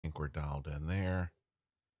we're dialed in there.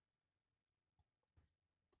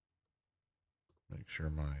 Make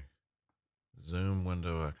sure my zoom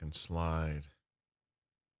window I can slide.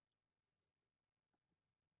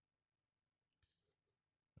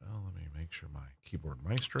 Well, let me make sure my keyboard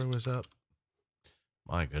maestro is up.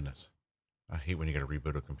 My goodness. I hate when you got to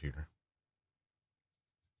reboot a computer.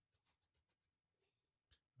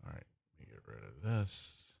 All right, let me get rid of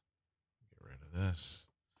this. Get rid of this.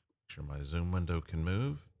 Make sure my zoom window can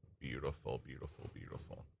move. Beautiful, beautiful,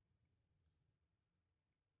 beautiful.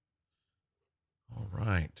 All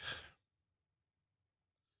right.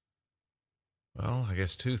 Well, I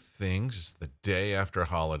guess two things. It's the day after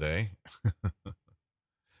holiday.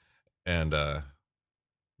 And the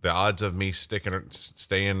odds of me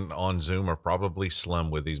staying on Zoom are probably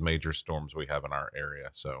slim with these major storms we have in our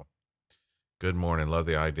area. So good morning. Love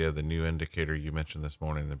the idea of the new indicator you mentioned this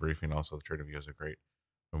morning in the briefing. Also, the Trader View is a great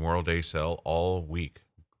Memorial Day sale all week.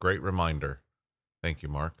 Great reminder. Thank you,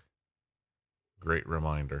 Mark. Great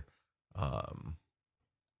reminder.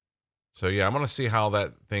 So yeah, I'm going to see how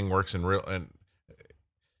that thing works in real, and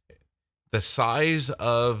the size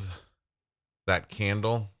of that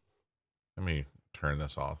candle. Let me turn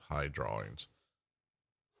this off. Hide drawings.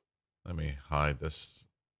 Let me hide this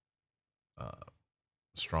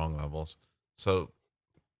strong levels. So,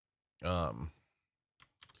 you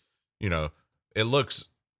know, it looks,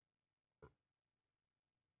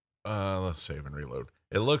 let's save and reload.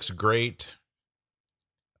 It looks great.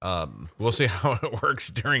 We'll see how it works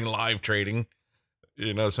during live trading.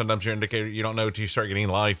 You know, sometimes your indicator, you don't know until you start getting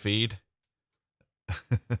live feed.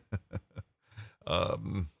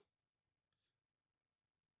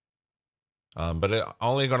 But it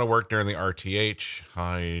only going to work during the RTH.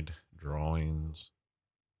 Hide drawings.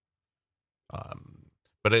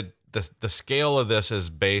 But the scale of this is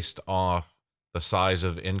based off the size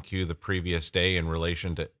of NQ the previous day in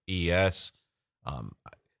relation to ES.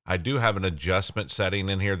 I do have an adjustment setting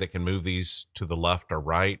in here that can move these to the left or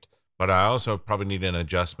right, but I also probably need an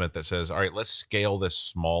adjustment that says, all right, let's scale this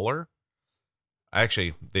smaller.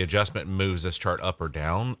 Actually, the adjustment moves this chart up or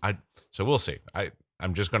down. So we'll see.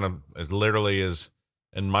 I'm just going to, it literally is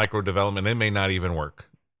in micro development. It may not even work.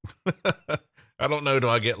 I don't know. Do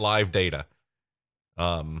I get live data?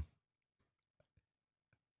 I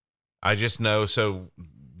just know. So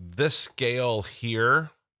this scale here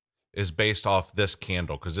is based off this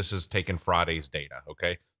candle because this is taking Friday's data.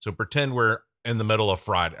 Okay. So pretend we're in the middle of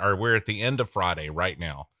Friday, or we're at the end of Friday right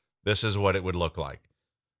now. This is what it would look like.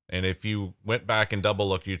 And if you went back and double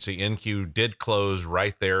looked, you'd see NQ did close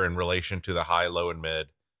right there in relation to the high, low, and mid.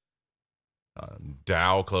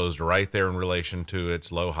 Dow closed right there in relation to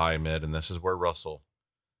its low, high, mid, and this is where Russell.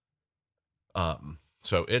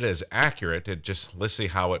 So it is accurate. It just, let's see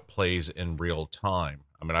how it plays in real time.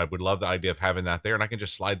 I mean, I would love the idea of having that there, and I can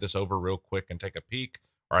just slide this over real quick and take a peek,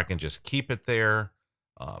 or I can just keep it there.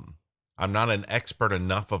 I'm not an expert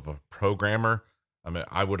enough of a programmer. I mean,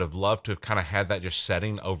 I would have loved to have kind of had that just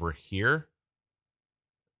setting over here,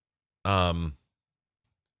 in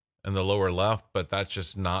the lower left, but that's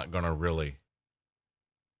just not going to really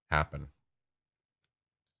happen.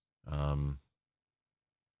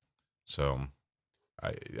 So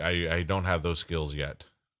I don't have those skills yet.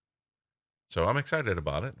 So I'm excited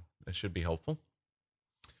about it. It should be helpful.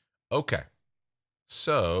 Okay.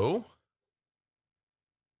 So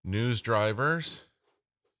news drivers.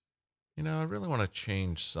 You know, I really want to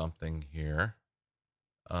change something here.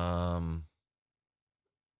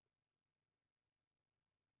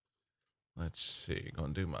 Let's see.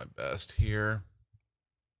 Going to do my best here.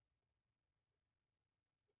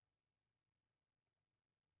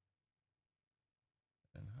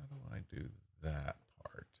 And how do I do that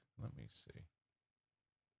part? Let me see.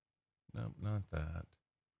 Nope, not that.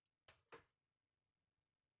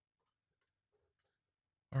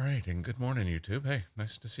 All right, and good morning, YouTube. Hey,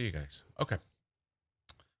 nice to see you guys. Okay.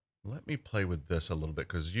 Let me play with this a little bit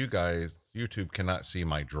because you guys, YouTube cannot see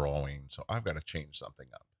my drawing, so I've got to change something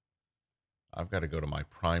up. I've got to go to my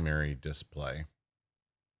primary display.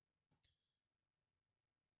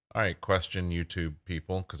 All right, question YouTube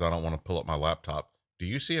people, because I don't want to pull up my laptop. Do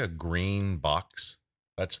you see a green box?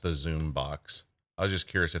 That's the Zoom box. I was just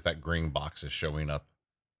curious if that green box is showing up.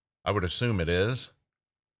 I would assume it is,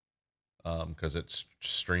 because it's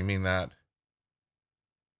streaming that,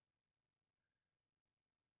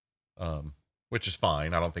 which is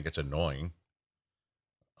fine. I don't think it's annoying.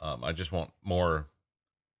 I just want more.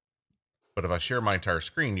 But if I share my entire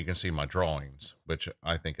screen, you can see my drawings, which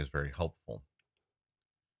I think is very helpful.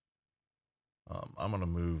 I'm going to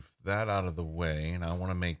move that out of the way, and I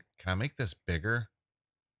want to make, can I make this bigger?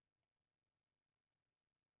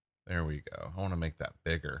 There we go. I want to make that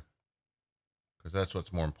bigger. because that's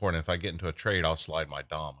what's more important. If I get into a trade, I'll slide my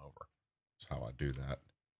DOM over. That's how I do that.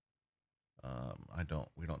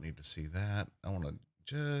 We don't need to see that. I want to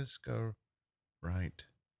just go right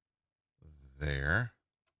there.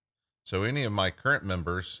 So any of my current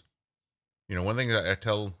members, you know, one thing that I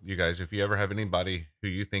tell you guys, if you ever have anybody who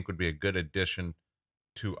you think would be a good addition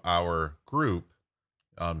to our group,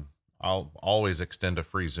 I'll always extend a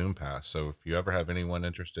free Zoom pass. So if you ever have anyone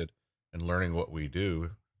interested in learning what we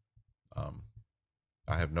do, um,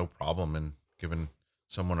 I have no problem in giving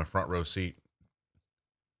someone a front row seat.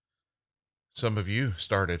 Some of you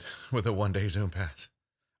started with a 1-day Zoom pass.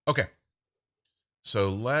 Okay. So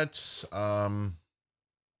let's, all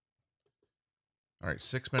right,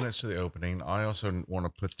 6 minutes to the opening. I also want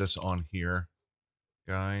to put this on here,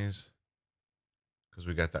 guys, because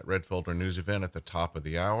we got that red folder news event at the top of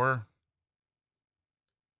the hour.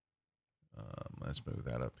 Let's move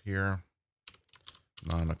that up here.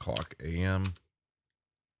 9:00 a.m.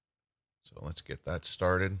 So let's get that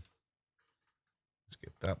started. Let's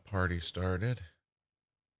get that party started.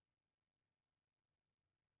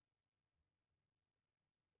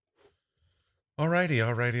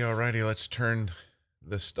 Alrighty. Let's turn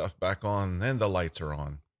this stuff back on. And the lights are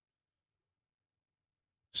on.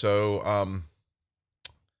 So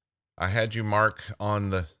I had you mark on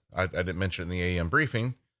the, I didn't mention it in the AM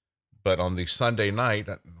briefing, but on the Sunday night,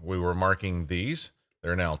 we were marking these.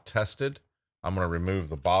 They're now tested. I'm going to remove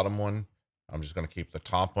the bottom one. I'm just going to keep the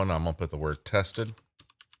top one. I'm going to put the word tested.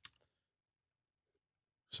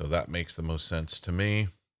 So that makes the most sense to me.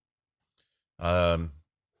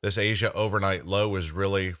 This Asia overnight low is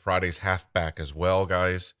really Friday's halfback as well,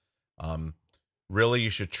 guys. Really, you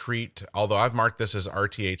should treat, although I've marked this as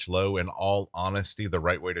RTH low, in all honesty, the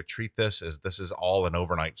right way to treat this is all an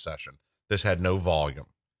overnight session. This had no volume,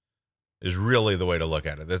 is really the way to look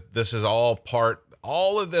at it. This is all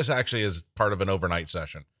of this actually is part of an overnight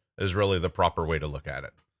session, is really the proper way to look at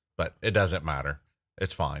it. But it doesn't matter.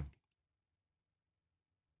 It's fine.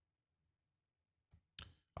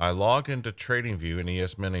 I logged into TradingView in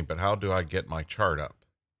ES Mini, but how do I get my chart up?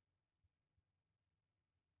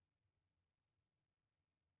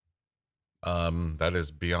 That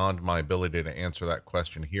is beyond my ability to answer that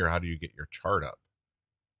question here. How do you get your chart up?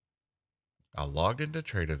 I logged into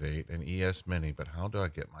Tradeovate and ES Mini, but how do I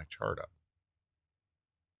get my chart up?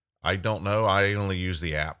 I don't know. I only use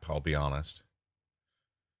the app, I'll be honest.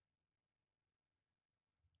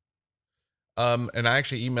 And I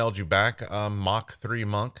actually emailed you back, Mach3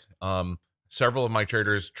 Monk. Several of my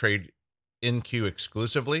traders trade NQ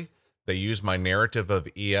exclusively. They use my narrative of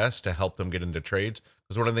ES to help them get into trades.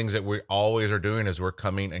 Because one of the things that we always are doing is we're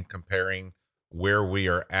coming and comparing where we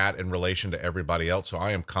are at in relation to everybody else. So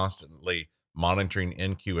I am constantly monitoring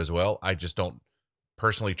NQ as well. I just don't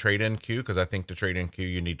personally trade NQ because I think to trade NQ,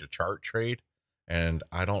 you need to chart trade. And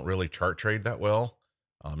I don't really chart trade that well.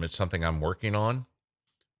 It's something I'm working on.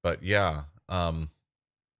 But yeah,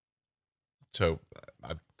 so,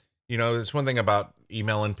 you know, it's one thing about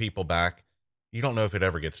emailing people back. You don't know if it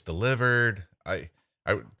ever gets delivered. I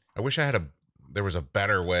wish there was a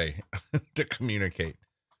better way to communicate.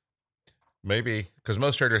 Maybe because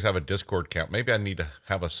most traders have a Discord account. Maybe I need to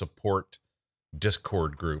have a support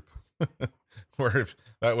Discord group where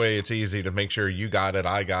that way it's easy to make sure you got it,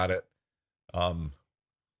 I got it.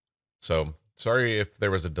 So sorry if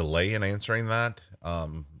there was a delay in answering that.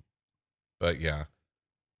 But yeah.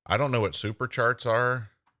 I don't know what super charts are.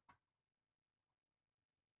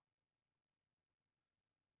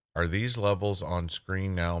 Are these levels on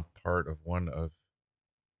screen now part of one of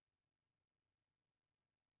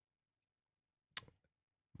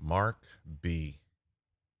Mark B?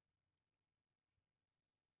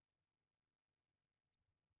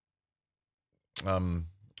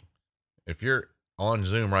 If you're on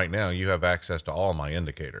Zoom right now, you have access to all my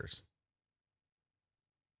indicators.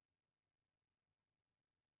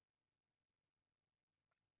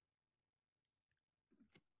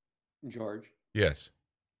 George, Yes.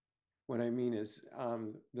 what I mean is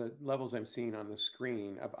the levels I'm seeing on the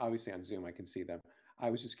screen, obviously on Zoom, I can see them. I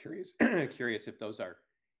was just curious, curious if those are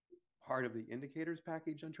part of the indicators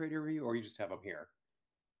package on TraderView or you just have them here.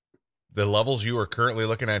 The levels you are currently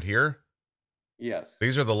looking at here, Yes.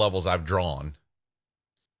 these are the levels I've drawn.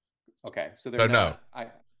 Okay. So they're So no.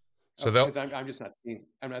 not, So okay, they'll because I'm just not seeing,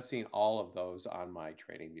 I'm not seeing all of those on my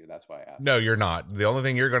TradingView. That's why I asked. no, you're not. The only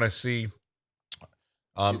thing you're going to see Is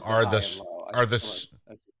the are high and low. I see those.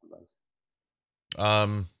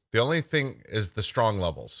 the only thing is the strong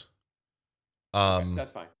levels. Okay,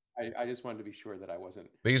 that's fine. I just wanted to be sure that I wasn't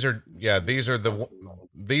These are missing something.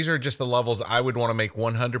 these are just the levels I would want to make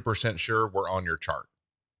 100% sure we're on your chart.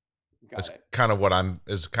 Got it. kind of what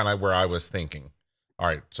is kind of where I was thinking. All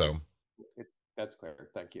right. Yep. So That's clear.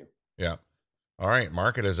 Thank you. yeah. All right.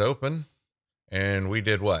 Market is open and we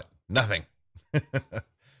did what? Nothing.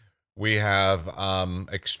 We have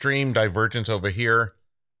extreme divergence over here.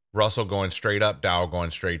 Russell going straight up, Dow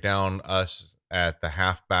going straight down. Us at the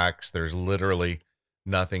halfbacks, there's literally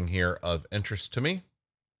nothing here of interest to me.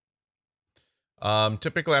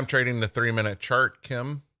 Typically, I'm trading the 3-minute chart,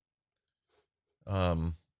 Kim.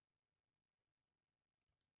 Let's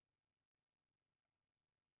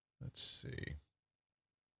see.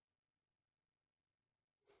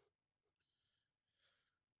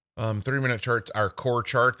 3-minute charts, our core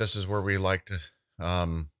chart. This is where we like to.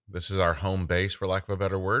 This is our home base, for lack of a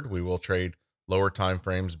better word. We will trade lower time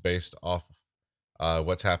frames based off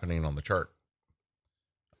what's happening on the chart.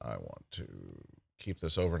 I want to keep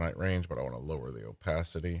this overnight range, but I want to lower the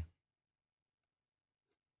opacity.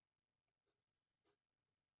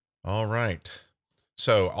 All right.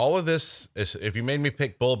 So all of this is, if you made me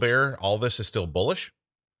pick bull bear, all this is still bullish,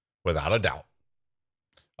 without a doubt.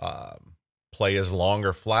 Play is long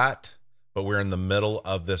or flat, but we're in the middle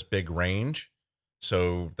of this big range.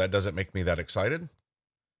 So that doesn't make me that excited.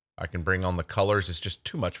 I can bring on the colors. It's just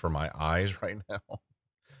too much for my eyes right now.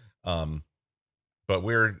 But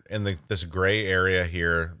we're in this gray area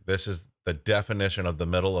here. This is the definition of the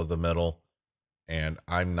middle of the middle. And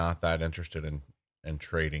I'm not that interested in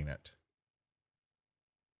trading it.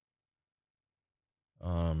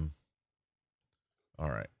 All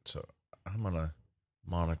right, so I'm gonna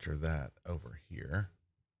monitor that over here.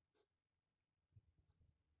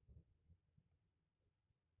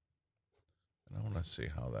 And I want to see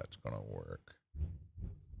how that's gonna work.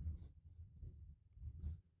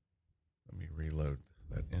 Let me reload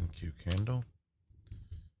that NQ candle,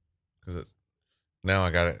 because now I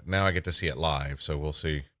got it. Now I get to see it live, so we'll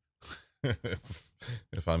see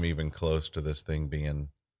if I'm even close to this thing being.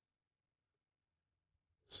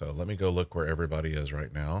 So let me go look where everybody is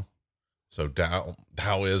right now. So Dow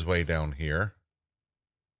is way down here.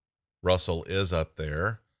 Russell is up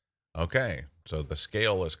there. Okay, so the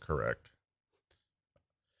scale is correct.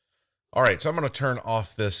 All right, so I'm going to turn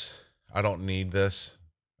off this. I don't need this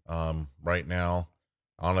right now.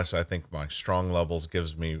 Honestly, I think my strong levels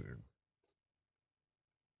gives me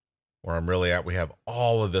where I'm really at. We have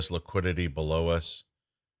all of this liquidity below us.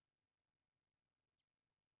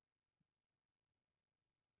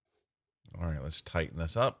 All right, let's tighten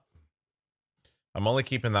this up. I'm only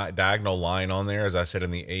keeping that diagonal line on there, as I said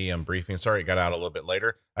in the AM briefing. Sorry, it got out a little bit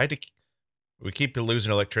later. We keep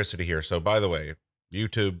losing electricity here. So by the way,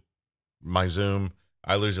 YouTube, my Zoom,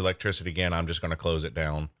 I lose electricity again, I'm just going to close it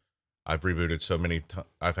down. I've rebooted so many times.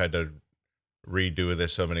 I've had to redo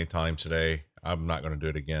this so many times today. I'm not going to do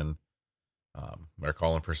it again. They're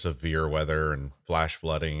calling for severe weather and flash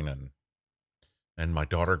flooding, and my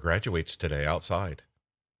daughter graduates today outside.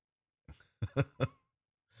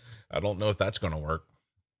 I don't know if that's going to work.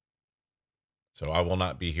 So I will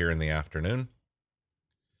not be here in the afternoon.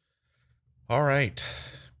 All right.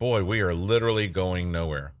 Boy, we are literally going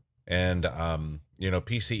nowhere. And,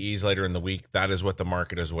 PCEs later in the week, that is what the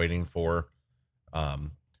market is waiting for.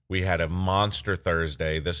 We had a monster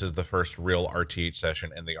Thursday. This is the first real RTH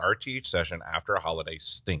session, and the RTH session after a holiday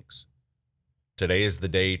stinks. Today is the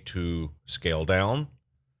day to scale down,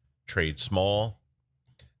 trade small,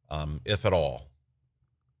 if at all.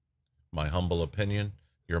 My humble opinion,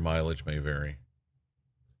 your mileage may vary.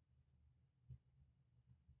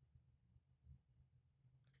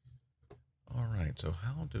 All right, so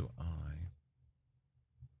how do I...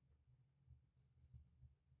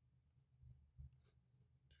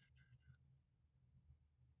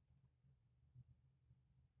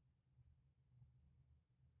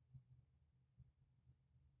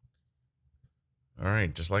 All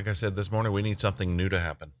right, just like I said this morning, we need something new to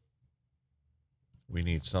happen. We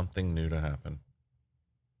need something new to happen.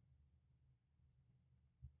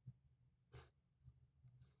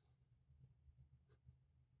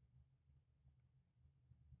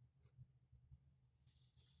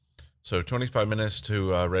 So 25 minutes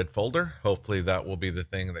to red folder. Hopefully that will be the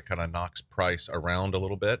thing that kind of knocks price around a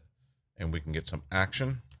little bit and we can get some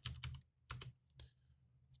action.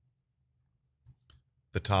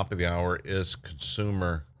 The top of the hour is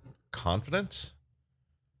consumer confidence.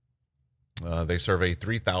 They survey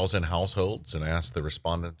 3,000 households and ask the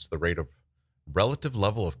respondents the rate of relative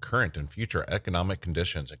level of current and future economic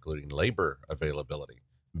conditions, including labor availability,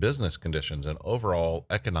 business conditions, and overall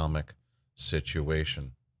economic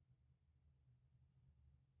situation.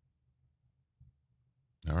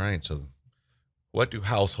 All right, so what do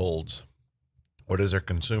households, what is their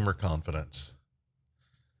consumer confidence?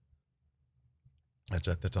 That's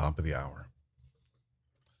at the top of the hour.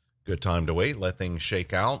 Good time to wait, let things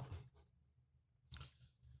shake out.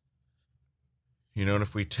 You know, and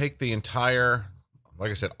if we take the entire,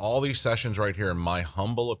 like I said, all these sessions right here, in my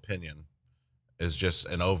humble opinion, is just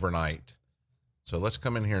an overnight. So let's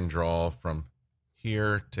come in here and draw from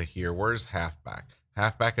here to here. Where's halfback?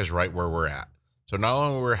 Halfback is right where we're at. So not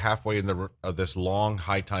only we're halfway in of this long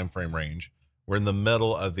high time frame range, we're in the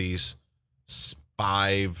middle of these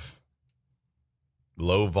 5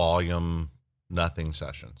 low volume nothing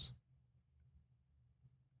sessions.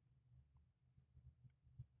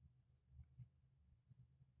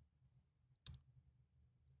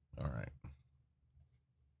 All right.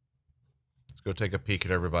 Let's go take a peek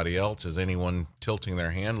at everybody else. Is anyone tilting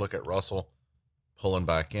their hand? Look at Russell pulling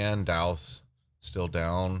back in. Dow's still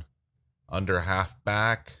down under half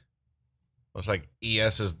back. Looks like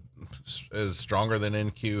ES is stronger than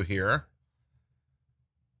NQ here.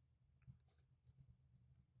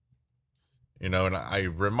 You know, and I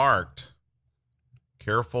remarked,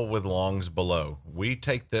 careful with longs below. We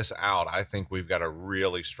take this out, I think we've got a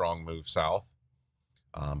really strong move south.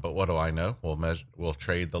 But what do I know? We'll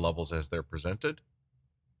trade the levels as they're presented.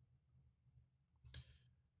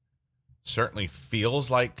 Certainly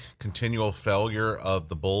feels like continual failure of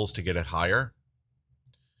the bulls to get it higher.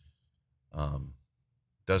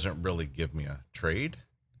 Doesn't really give me a trade.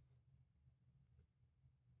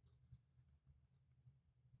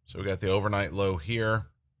 So we got the overnight low here,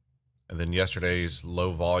 and then yesterday's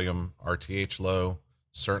low volume RTH low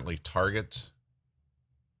certainly targets.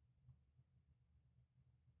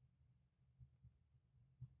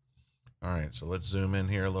 All right, so let's zoom in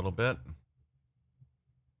here a little bit.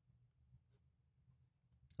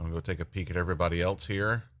 I'm gonna go take a peek at everybody else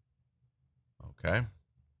here. Okay.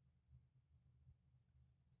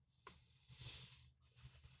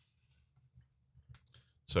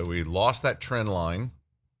 So we lost that trend line.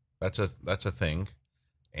 That's a thing.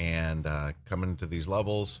 And coming to these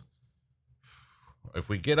levels, if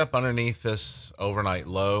we get up underneath this overnight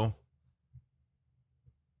low,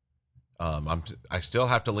 I still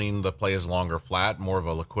have to lean the play as longer flat, more of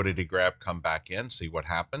a liquidity grab, come back in, see what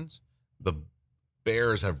happens. The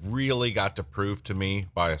bears have really got to prove to me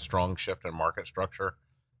by a strong shift in market structure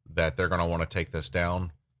that they're going to want to take this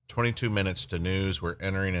down. 22 minutes to news. We're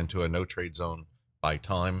entering into a no trade zone by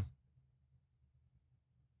time.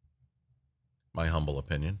 My humble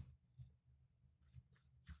opinion.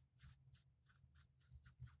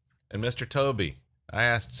 And Mr. Toby, I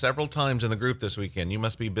asked several times in the group this weekend, you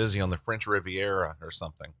must be busy on the French Riviera or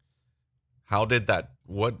something. How did that,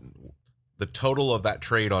 what the total of that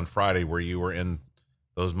trade on Friday where you were in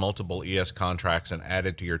those multiple ES contracts and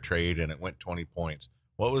added to your trade and it went 20 points?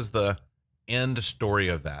 What was the end story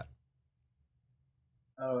of that?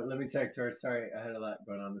 Oh, let me check, George. Sorry, I had a lot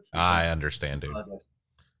going on this weekend. I understand, dude.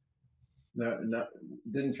 No,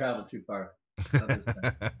 didn't travel too far.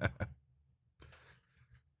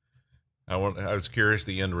 I was curious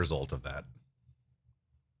the end result of that.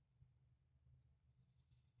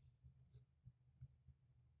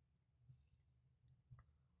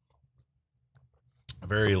 A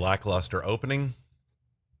very lackluster opening.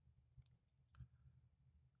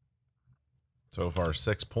 So far,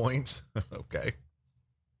 6 points. Okay.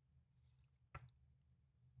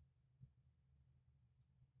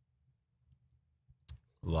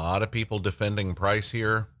 A lot of people defending price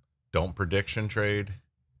here. Don't prediction trade.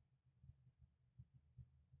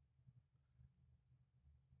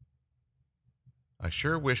 I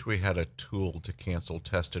sure wish we had a tool to cancel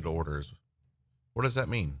tested orders. What does that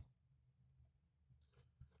mean?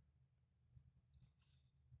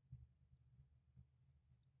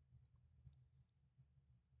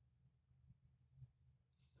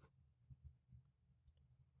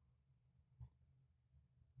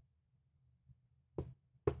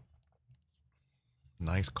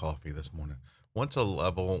 Nice coffee this morning. Once a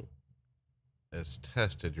level is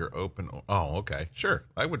tested, you're open. Oh, okay. Sure.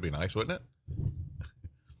 That would be nice, wouldn't it?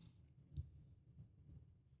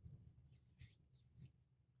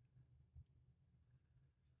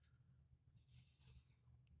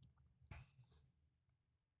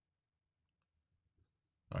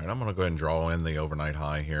 All right, I'm going to go ahead and draw in the overnight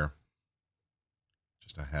high here.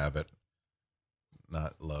 Just to have it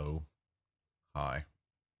not low, high.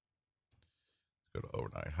 Let's go to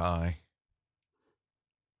overnight high.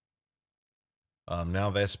 Now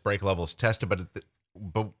this break level is tested,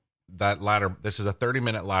 but that ladder, this is a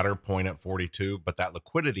 30-minute ladder point at 42, but that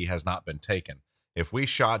liquidity has not been taken. If we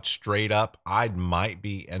shot straight up, I might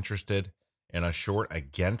be interested in a short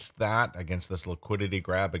against that, against this liquidity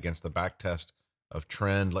grab, against the back test of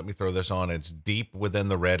trend. Let me throw this on. It's deep within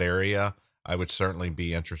the red area. I would certainly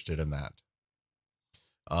be interested in that.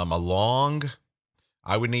 Along,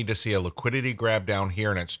 I would need to see a liquidity grab down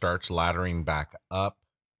here and it starts laddering back up.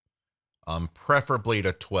 Preferably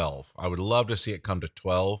to 12. I would love to see it come to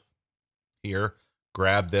 12 here.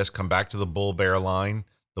 Grab this, come back to the bull bear line.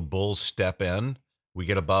 The bulls step in. We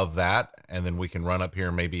get above that, and then we can run up here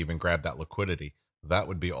and maybe even grab that liquidity. That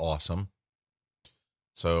would be awesome.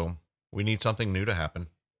 So we need something new to happen.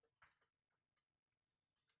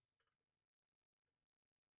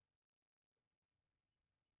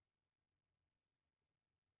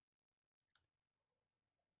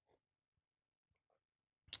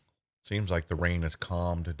 Seems like the rain has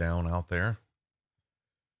calmed down out there.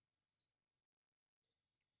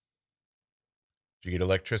 Did you get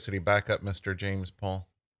electricity back up, Mr. James Paul?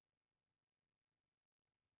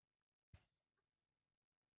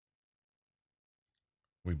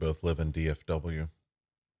 We both live in DFW.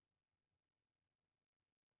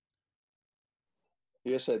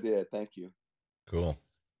 Yes, I did. Thank you. Cool.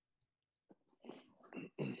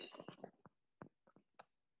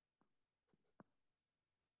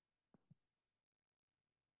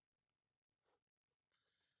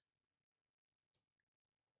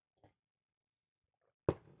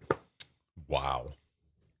 Wow.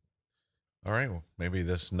 All right. Well, maybe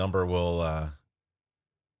this number will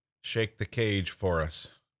shake the cage for us.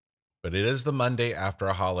 But it is the Monday after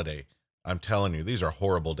a holiday. I'm telling you, these are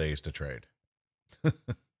horrible days to trade.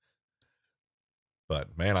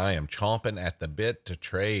 But man, I am chomping at the bit to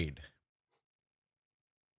trade.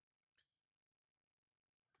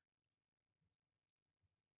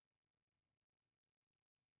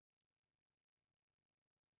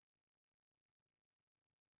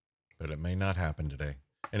 But it may not happen today.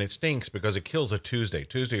 And it stinks because it kills a Tuesday.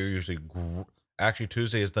 Tuesday are usually, actually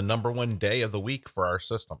Tuesday is the #1 day of the week for our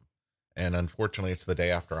system. And unfortunately, it's the day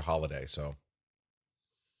after a holiday. So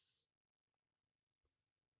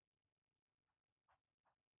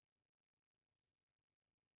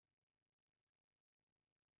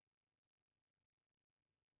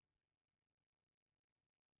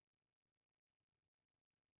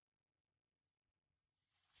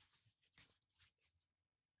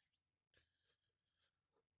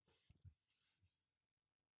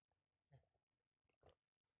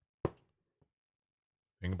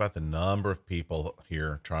think about the number of people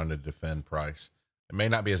here trying to defend price. It may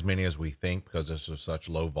not be as many as we think because this is such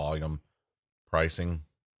low volume pricing.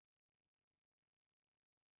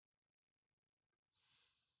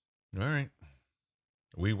 All right.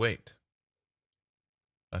 We wait.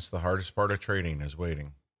 That's the hardest part of trading, is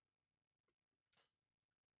waiting.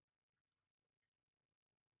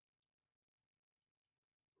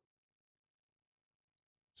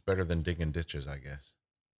 It's better than digging ditches, I guess.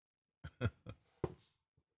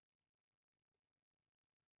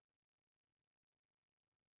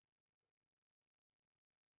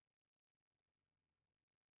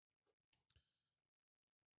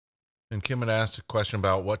 And Kim had asked a question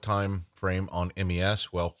about what time frame on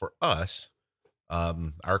MES. Well, for us, our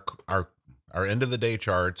end of the day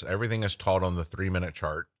charts, everything is taught on the 3-minute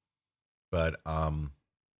chart. But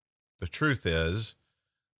the truth is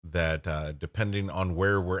that depending on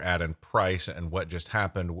where we're at in price and what just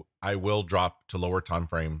happened, I will drop to lower time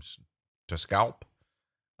frames to scalp,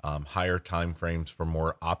 higher time frames for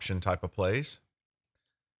more option type of plays.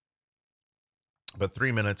 But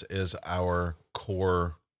 3 minutes is our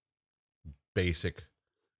core basic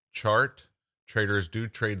chart. Traders do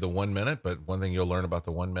trade the 1 minute, but one thing you'll learn about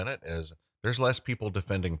the 1 minute is there's less people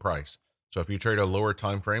defending price. So if you trade a lower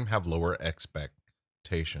time frame, have lower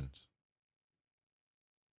expectations.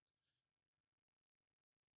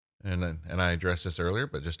 And I addressed this earlier,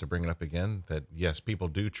 but just to bring it up again, that yes, people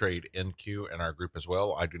do trade NQ in our group as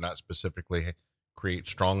well. I do not specifically create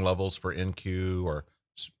strong levels for NQ or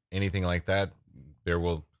anything like that.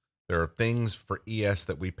 There are things for ES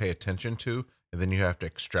that we pay attention to, and then you have to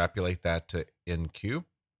extrapolate that to NQ.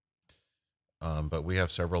 But we have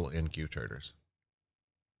several NQ traders.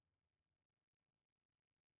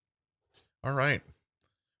 All right.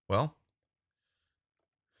 Well,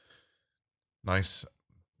 nice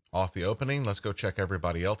off the opening. Let's go check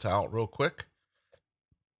everybody else out real quick.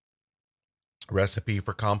 Recipe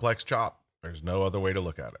for complex chop. There's no other way to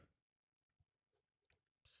look at it.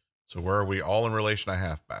 So where are we all in relation to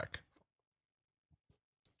halfback?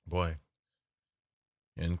 Boy,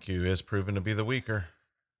 NQ is proven to be the weaker.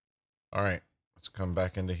 All right, let's come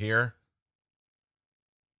back into here.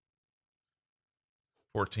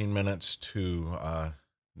 14 minutes to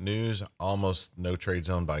news, almost no trade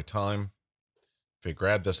zone by time. If we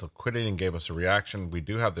grab this liquidity and gave us a reaction, we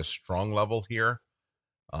do have this strong level here.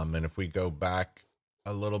 And if we go back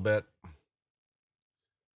a little bit,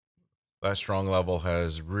 that strong level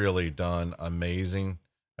has really done amazing.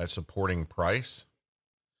 at supporting price.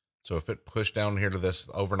 So if it pushed down here to this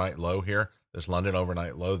overnight low here, this London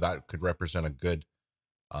overnight low, that could represent a good,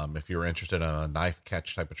 if you're interested in a knife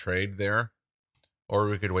catch type of trade there, or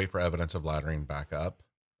we could wait for evidence of laddering back up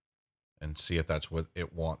and see if that's what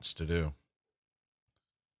it wants to do.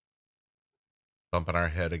 Bumping our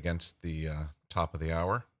head against the top of the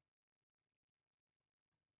hour.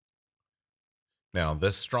 Now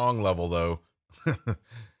this strong level though,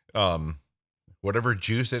 whatever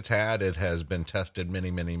juice it's had, it has been tested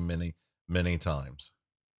many times.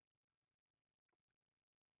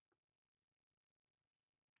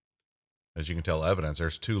 As you can tell, evidence,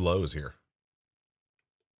 there's two lows here.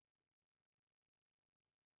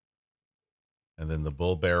 And then the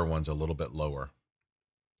bull bear one's a little bit lower.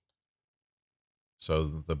 So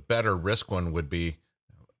the better risk one would be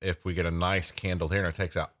if we get a nice candle here and it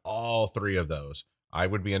takes out all three of those. I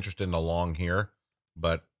would be interested in a long here,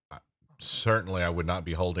 but certainly I would not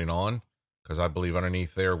be holding on because I believe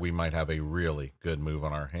underneath there we might have a really good move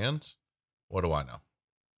on our hands. What do I know?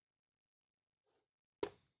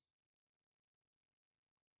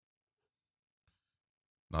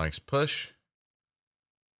 Nice push.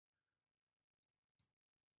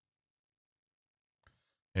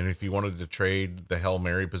 And if you wanted to trade the Hail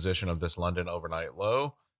Mary position of this London overnight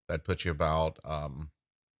low, that puts you about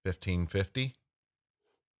 1550. If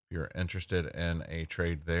you're interested in a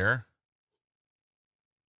trade there.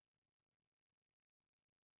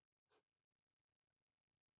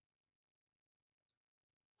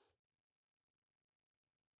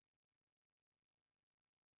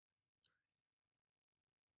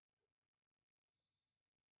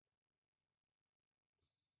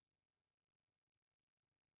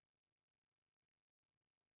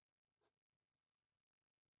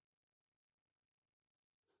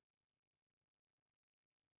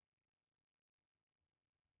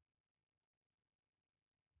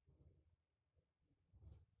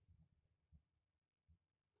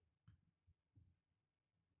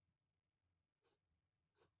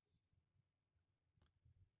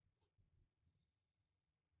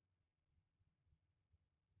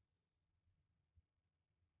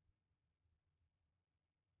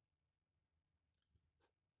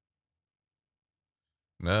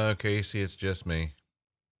 No, Casey, it's just me.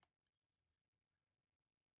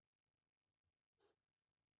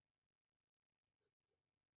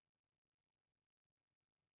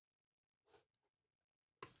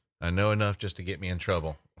 I know enough just to get me in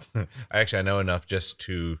trouble. I know enough just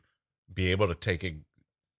to be able to take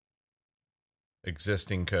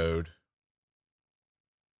existing code.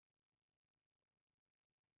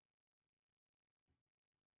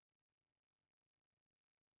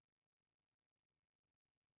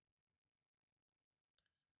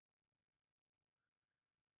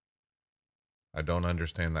 I don't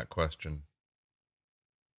understand that question.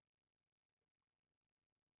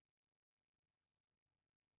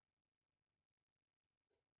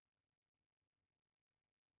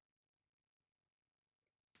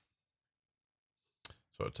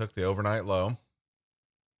 So it took the overnight low.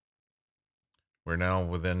 We're now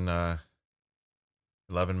within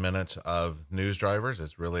 11 minutes of news drivers.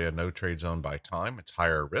 It's really a no trade zone by time. It's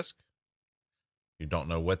higher risk. You don't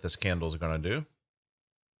know what this candle is going to do.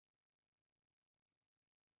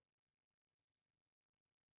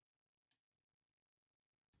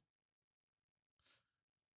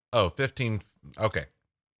 Oh, 15. Okay.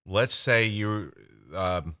 Let's say you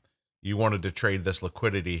wanted to trade this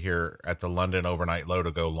liquidity here at the London overnight low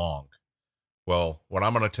to go long. Well, what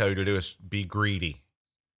I'm going to tell you to do is be greedy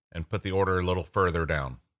and put the order a little further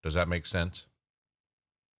down. Does that make sense?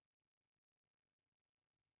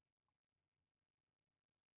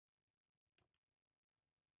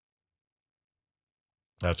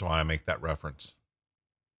 That's why I make that reference.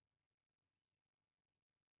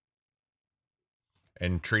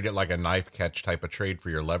 And treat it like a knife catch type of trade for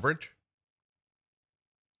your leverage.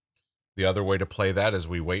 The other way to play that is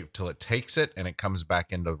we wait till it takes it and it comes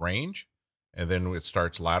back into range, and then it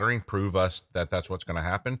starts laddering. Prove us that that's what's going to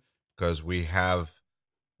happen because we have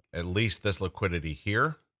at least this liquidity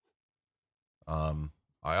here. I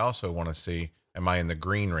also want to see, am I in the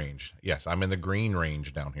green range? Yes, I'm in the green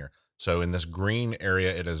range down here. So in this green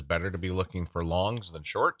area, it is better to be looking for longs than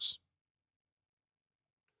shorts.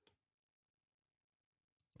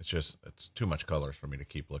 It's too much colors for me to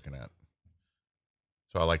keep looking at.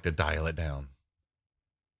 So I like to dial it down.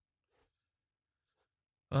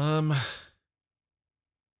 I'm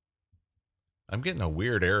getting a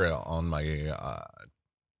weird error on my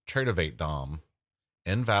Tradeovate DOM.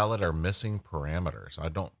 Invalid or missing parameters.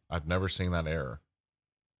 I've never seen that error.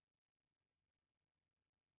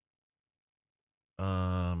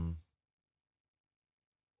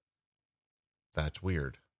 That's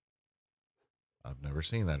weird. I've never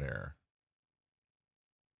seen that error.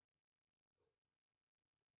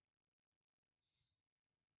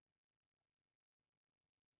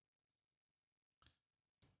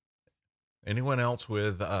 Anyone else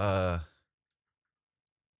with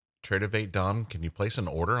Tradeovate DOM? Can you place an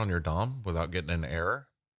order on your DOM without getting an error?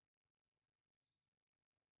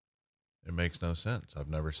 It makes no sense. I've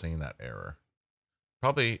never seen that error.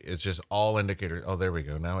 Probably it's just all indicators. Oh, there we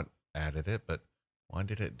go. Now it added it, but why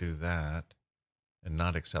did it do that and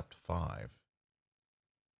not accept 5?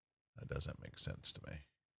 That doesn't make sense to me.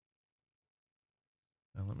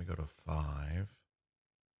 Now let me go to 5.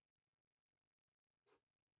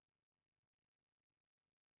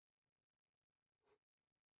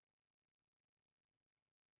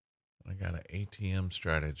 I got an ATM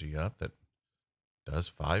strategy up that does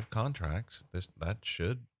 5 contracts. That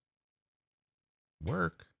should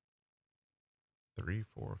work. 3,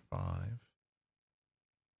 4, 5.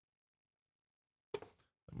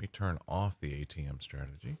 Let me turn off the ATM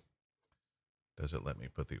strategy. Does it let me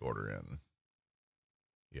put the order in?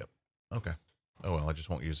 Yep. Okay. Oh well, I just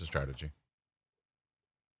won't use the strategy.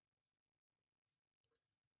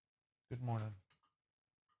 Good morning.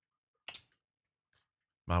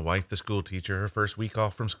 My wife, the school teacher, her first week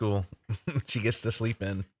off from school. She gets to sleep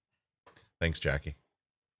in. Thanks, Jackie.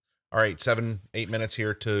 All right, 7-8 minutes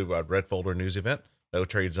here to Red Folder News Event. No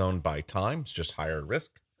trade zone by time. It's just higher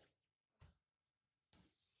risk.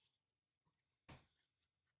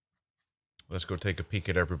 Let's go take a peek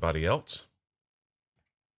at everybody else.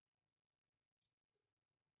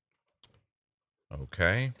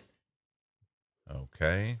 Okay.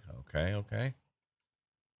 Okay.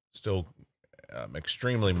 Still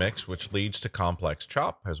extremely mixed, which leads to complex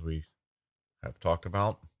chop, as we have talked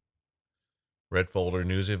about. Red Folder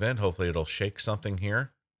News Event. Hopefully it'll shake something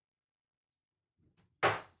here.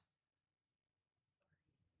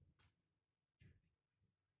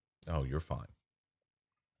 Oh, you're fine.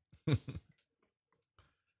 All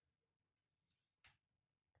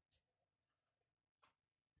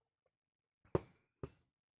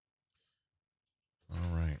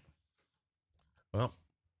right. Well,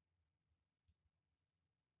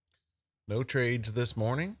 no trades this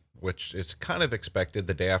morning, which is kind of expected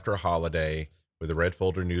the day after a holiday with a Red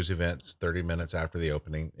Folder News Event 30 minutes after the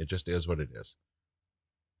opening. It just is what it is.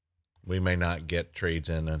 We may not get trades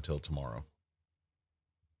in until tomorrow.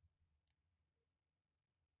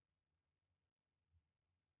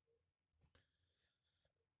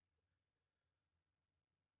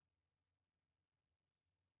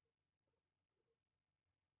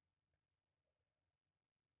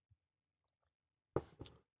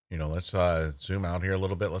 You know, let's zoom out here a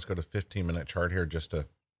little bit. Let's go to 15-minute chart here just to,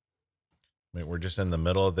 I mean, we're just in the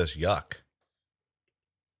middle of this yuck.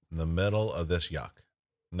 In the middle of this yuck.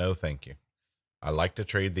 No, thank you. I like to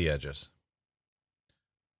trade the edges.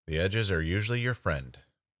 The edges are usually your friend.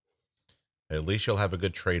 At least you'll have a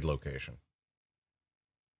good trade location.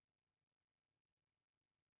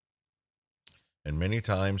 And many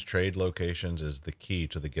times, trade locations is the key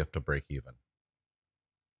to the gift of break even.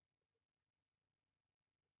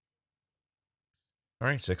 All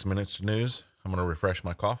right, 6 minutes to news. I'm going to refresh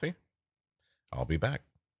my coffee. I'll be back.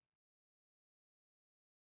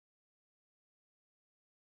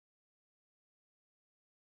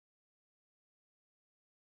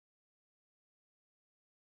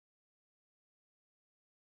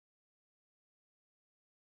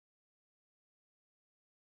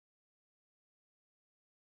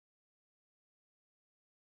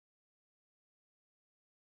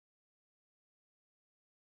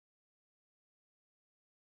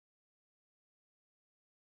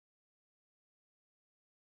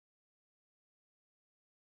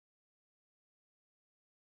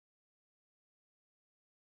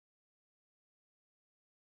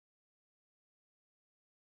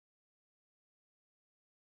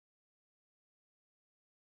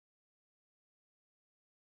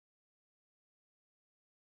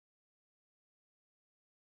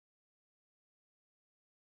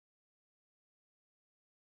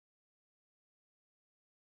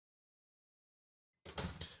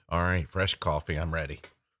 All right, fresh coffee. I'm ready.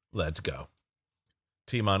 Let's go.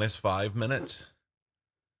 T minus 5 minutes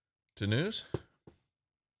to news.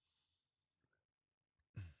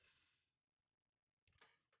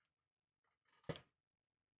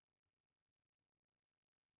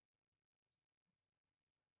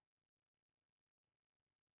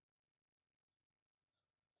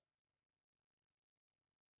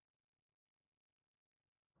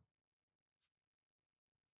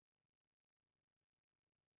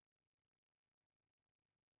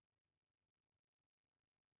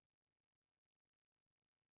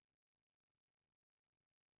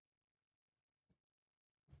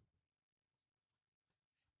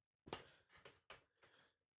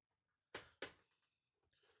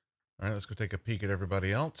 All right, let's go take a peek at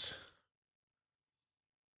everybody else.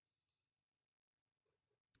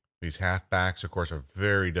 These halfbacks, of course, are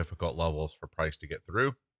very difficult levels for price to get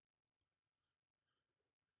through.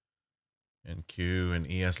 NQ and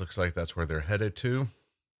ES looks like that's where they're headed to.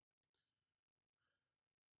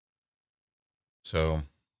 So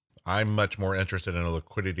I'm much more interested in a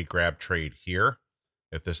liquidity grab trade here.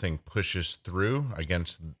 If this thing pushes through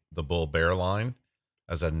against the bull bear line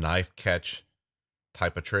as a knife catch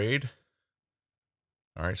type of trade.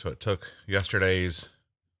 All right, so it took yesterday's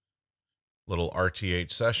little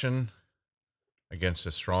RTH session against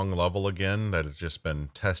a strong level again that has just been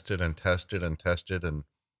tested and tested and tested and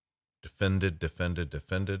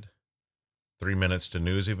defended. 3 minutes to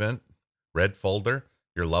news event. Red folder.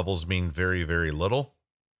 Your levels mean very, very little.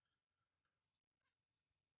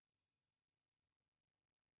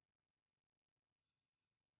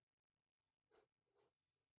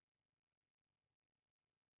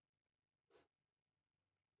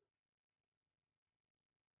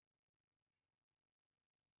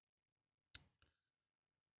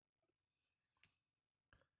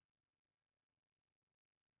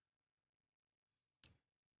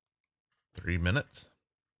 Three minutes.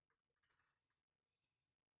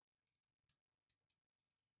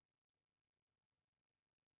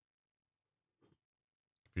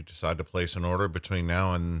 If you decide to place an order between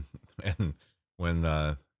now and when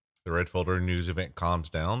the red folder news event calms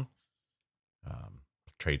down,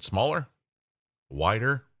 trade smaller,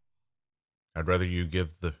 wider. I'd rather you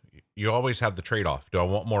give you always have the trade-off. Do I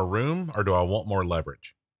want more room or do I want more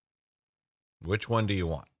leverage? Which one do you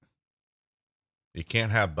want? You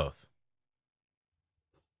can't have both.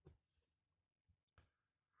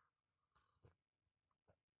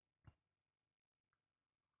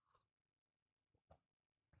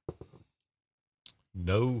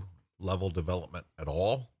 No level development at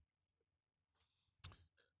all.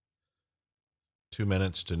 2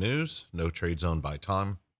 minutes to news. No trade zone by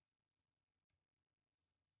time.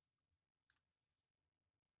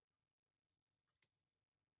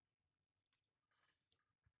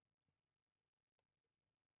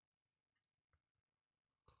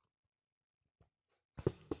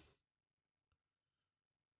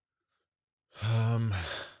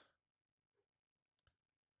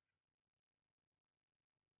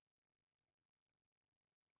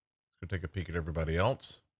 Let's go take a peek at everybody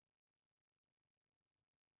else.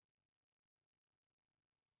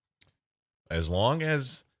 As long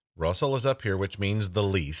as Russell is up here, which means the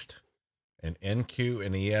least, and NQ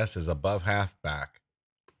and ES is above halfback,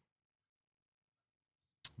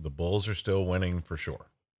 the Bulls are still winning for sure.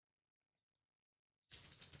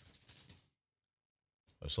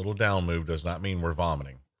 This little down move does not mean we're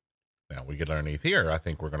vomiting. Now we get underneath here, I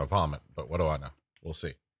think we're going to vomit, but what do I know? We'll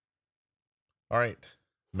see. All right,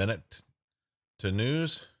 minute to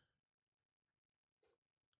news.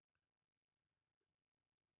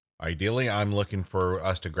 Ideally, I'm looking for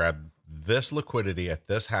us to grab this liquidity at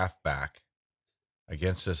this halfback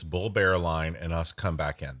against this bull bear line and us come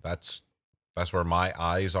back in. That's where my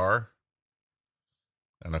eyes are.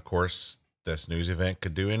 And of course, this news event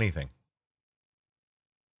could do anything.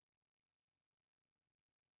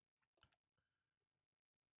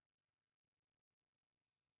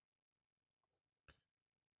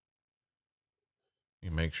 You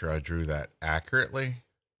make sure I drew that accurately.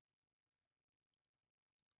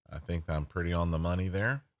 I think I'm pretty on the money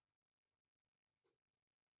there.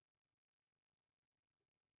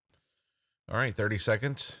 All right, 30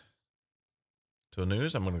 seconds till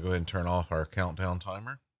news. I'm going to go ahead and turn off our countdown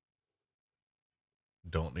timer.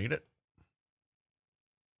 Don't need it.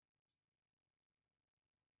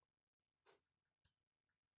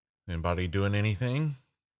 Anybody doing anything?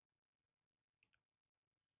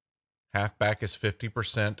 Halfback is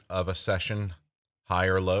 50% of a session high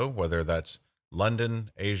or low, whether that's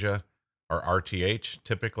London, Asia, or RTH.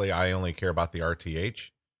 Typically, I only care about the RTH.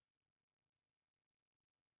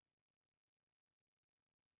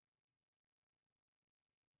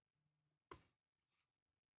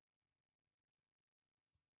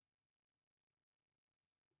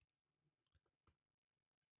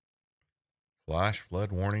 Flash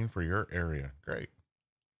flood warning for your area. Great.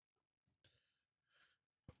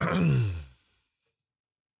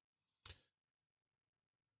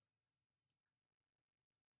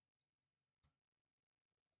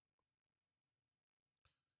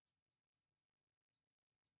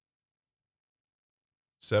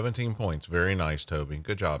 17 points. Very nice, Toby.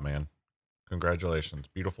 Good job, man. Congratulations.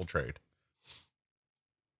 Beautiful trade.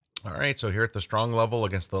 All right, so here at the strong level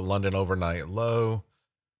against the London overnight low.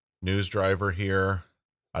 News driver here.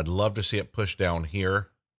 I'd love to see it push down here.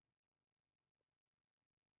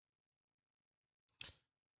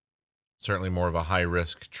 Certainly more of a high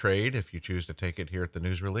risk trade if you choose to take it here at the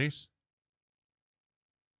news release.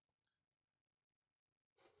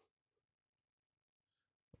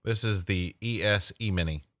 This is the ES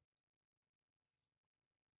Emini.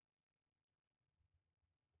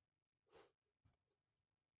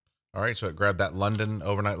 All right, so it grabbed that London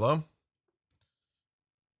overnight low.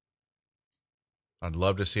 I'd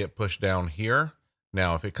love to see it push down here.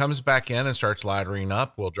 Now, if it comes back in and starts laddering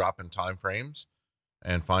up, we'll drop in time frames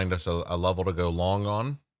and find us a level to go long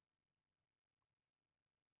on.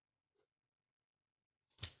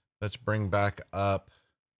 Let's bring back up.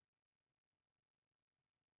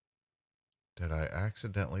 Did I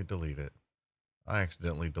accidentally delete it? I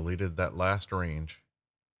accidentally deleted that last range.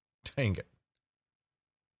 Dang it.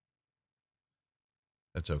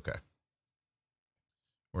 It's okay.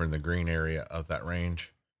 We're in the green area of that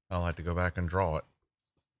range. I'll have to go back and draw it.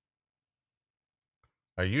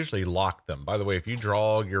 I usually lock them. By the way, if you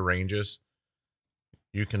draw your ranges,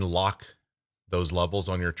 you can lock those levels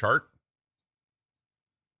on your chart.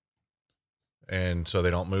 And so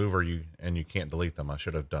they don't move or you can't delete them. I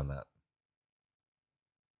should have done that.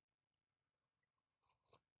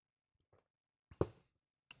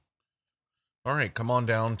 All right, come on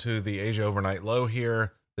down to the Asia overnight low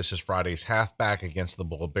here. This is Friday's halfback against the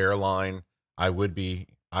bull bear line. I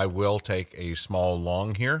will take a small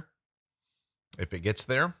long here if it gets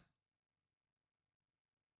there.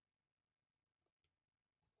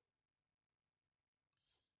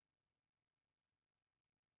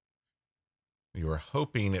 You were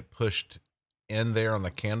hoping it pushed in there on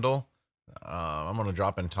the candle. I'm going to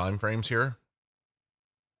drop in time frames here.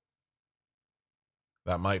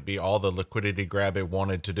 That might be all the liquidity grab it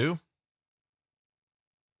wanted to do.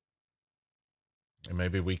 And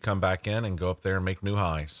maybe we come back in and go up there and make new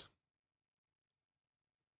highs.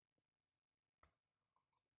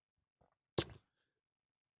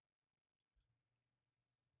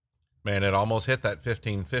 Man, it almost hit that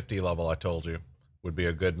 1550 level I told you. Would be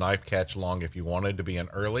a good knife catch long if you wanted to be in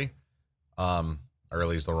early.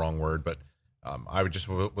 Early is the wrong word, but I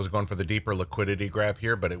was going for the deeper liquidity grab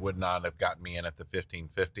here, but it would not have gotten me in at the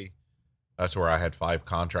 1550. That's where I had 5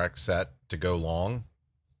 contracts set to go long.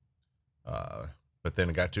 But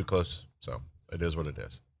then it got too close, so it is what it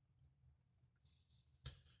is.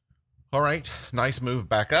 All right, nice move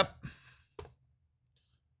back up.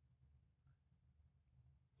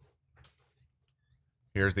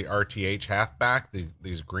 Here's the RTH halfback,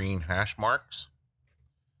 these green hash marks,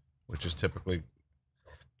 which is typically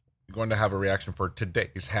going to have a reaction for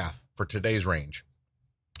today's range.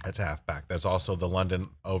 That's halfback. That's also the London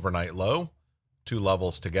overnight low, 2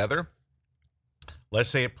 levels together. Let's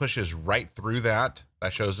say it pushes right through that.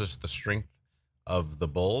 That shows us the strength of the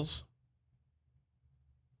bulls.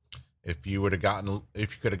 If you could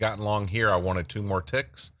have gotten long here, I wanted 2 more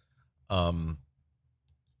ticks.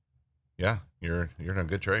 Yeah, you're in a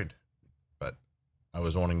good trade, but I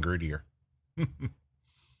was wanting greedier.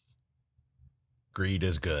 Greed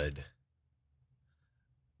is good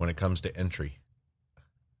when it comes to entry.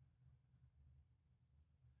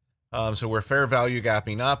 So we're fair value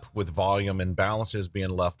gapping up with volume imbalances being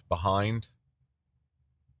left behind.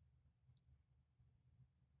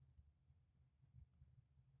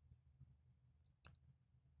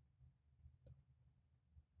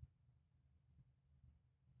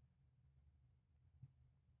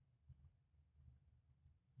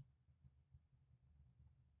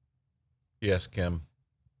 Yes, Kim.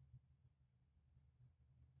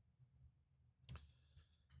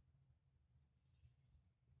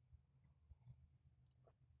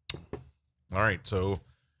 All right, so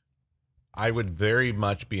I would very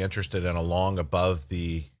much be interested in a long above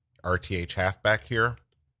the RTH halfback here.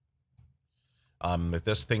 If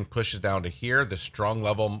this thing pushes down to here, the strong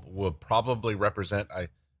level will probably represent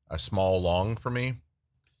a small long for me.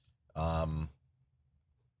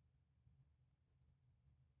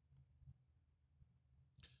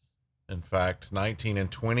 In fact, 19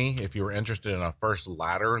 and 20, if you were interested in a first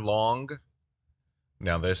ladder long.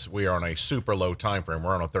 Now we are on a super low time frame.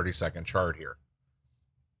 We're on a 30-second chart here.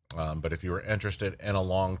 But if you were interested in a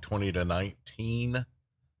long 20 to 19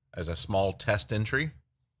 as a small test entry,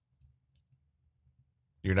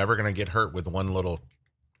 you're never going to get hurt with one little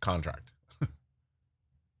contract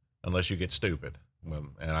unless you get stupid.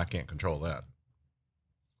 And I can't control that.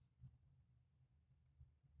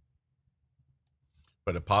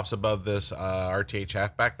 But it pops above this RTH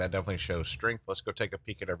halfback. That definitely shows strength. Let's go take a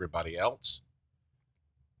peek at everybody else.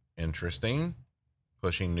 Interesting.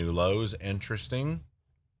 Pushing new lows. Interesting.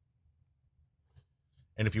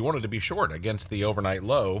 And if you wanted to be short against the overnight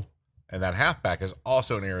low, and that halfback is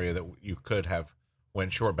also an area that you could have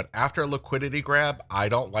went short. But after a liquidity grab, I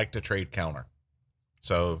don't like to trade counter.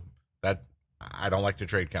 So that I don't like to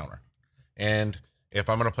trade counter. And if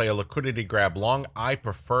I'm going to play a liquidity grab long, I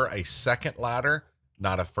prefer a second ladder,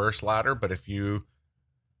 not a first ladder. But if you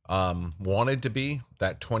wanted to be,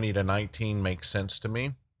 that 20 to 19 makes sense to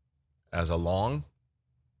me as a long.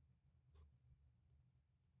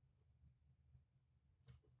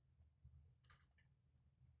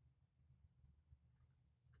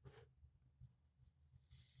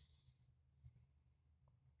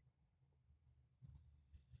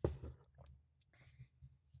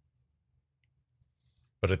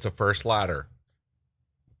 But it's a first ladder.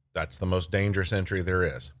 That's the most dangerous entry there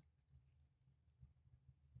is.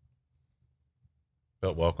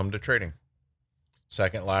 But welcome to trading.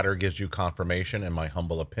 Second ladder gives you confirmation, in my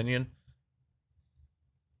humble opinion.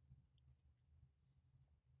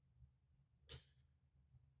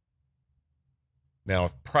 Now,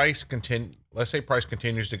 if price let's say price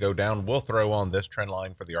continues to go down, we'll throw on this trend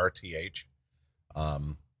line for the RTH.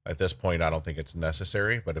 At this point, I don't think it's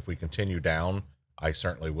necessary, but if we continue down, I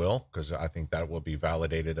certainly will, because I think that will be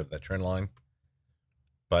validated of the trend line.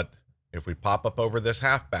 But if we pop up over this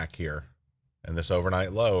half back here and this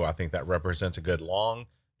overnight low, I think that represents a good long.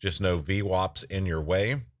 Just know VWAP's in your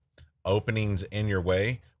way, openings in your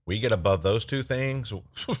way. We get above those two things,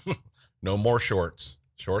 no more shorts.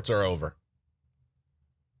 Shorts are over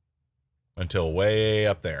until way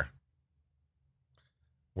up there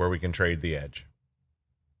where we can trade the edge.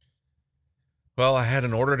 Well, I had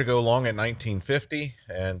an order to go long at 1950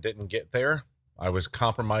 and didn't get there. I was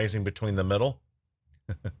compromising between the middle.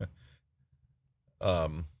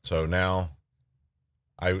 So now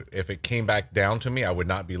if it came back down to me, I would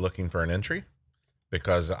not be looking for an entry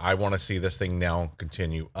because I want to see this thing now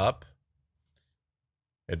continue up.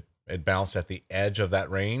 It bounced at the edge of that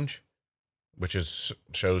range, which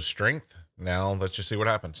shows strength. Now let's just see what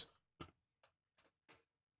happens.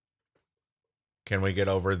 Can we get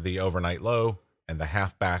over the overnight low and the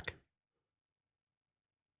half back?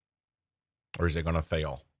 Or is it going to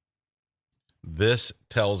fail? This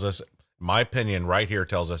tells us, my opinion right here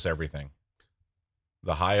tells us everything.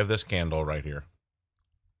 The high of this candle right here.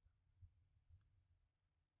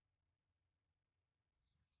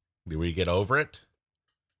 Do we get over it?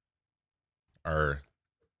 Or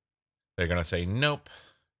they're going to say, nope.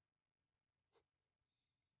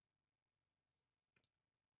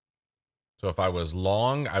 So if I was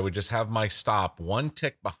long, I would just have my stop one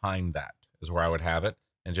tick behind that is where I would have it,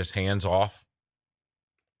 and just hands off.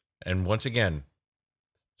 And once again,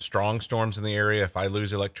 strong storms in the area. If I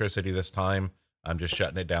lose electricity this time, I'm just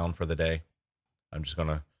shutting it down for the day. I'm just going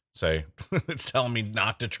to say, it's telling me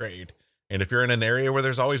not to trade. And if you're in an area where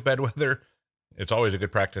there's always bad weather, it's always a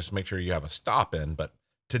good practice to make sure you have a stop in. But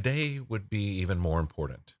today would be even more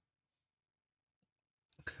important.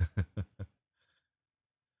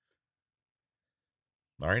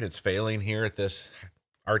 All right, it's failing here at this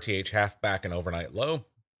RTH half back and overnight low.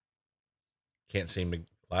 Can't seem to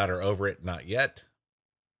ladder over it, not yet.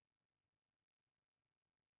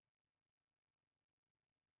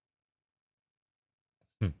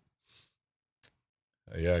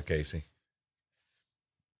 Yeah, Casey.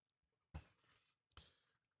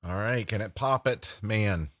 All right, can it pop it?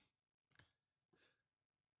 Man.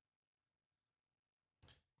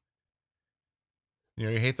 You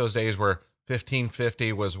know, you hate those days where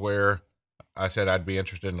 1550 was where I said I'd be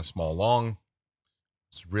interested in a small long.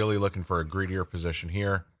 It's really looking for a greedier position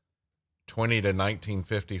here. 20 to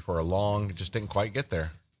 1950 for a long. Just didn't quite get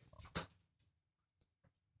there.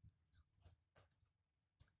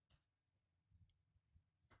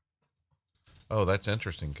 Oh, that's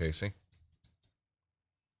interesting, Casey.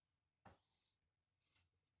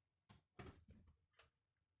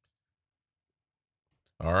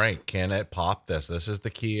 All right, can it pop this? This is the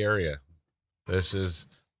key area. This,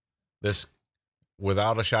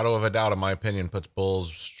 without a shadow of a doubt, in my opinion, puts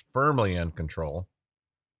bulls firmly in control.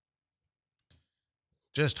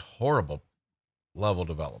 Just horrible level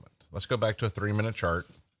development. Let's go back to a 3-minute chart.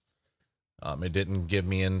 It didn't give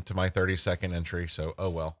me into my 30-second entry, so oh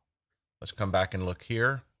well. Let's come back and look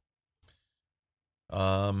here.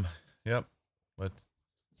 Yep. Let's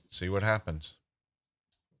see what happens.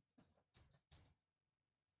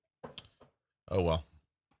 Oh well.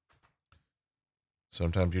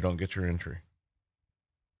 Sometimes you don't get your entry.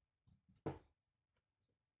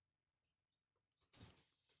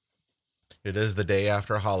 It is the day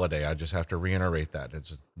after a holiday. I just have to reiterate that.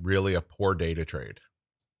 It's really a poor day to trade.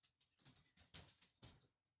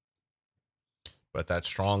 But that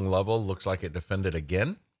strong level looks like it defended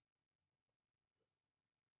again.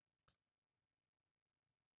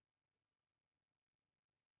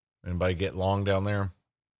 Anybody get long down there?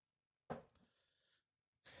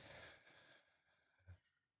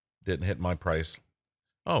 Didn't hit my price.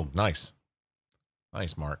 Oh, nice.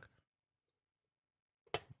 Nice, Mark.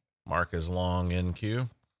 Mark is long NQ.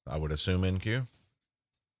 I would assume NQ.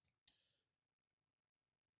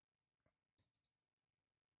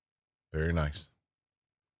 Very nice.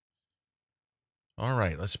 All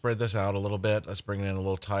right, let's spread this out a little bit. Let's bring it in a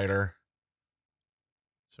little tighter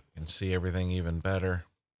so we can see everything even better.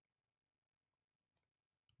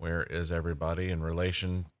 Where is everybody in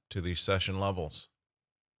relation to these session levels?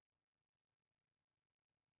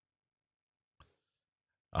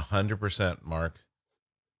 100%, Mark.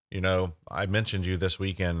 You know, I mentioned you this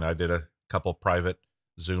weekend. I did a couple private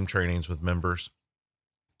Zoom trainings with members,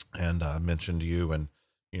 and I mentioned you. And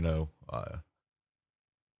you know,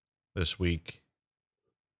 this week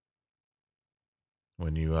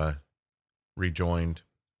when you rejoined,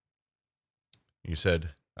 you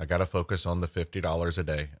said I got to focus on the $50 a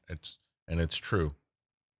day. It's true.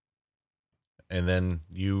 And then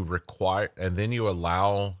you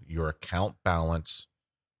allow your account balance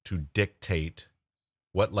to dictate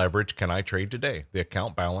what leverage can I trade today. The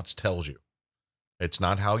account balance tells you. It's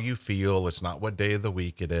not how you feel. It's not what day of the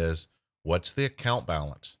week it is. What's the account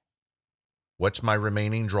balance? What's my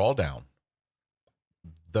remaining drawdown?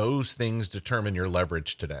 Those things determine your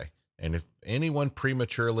leverage today. And if anyone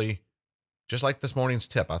prematurely, just like this morning's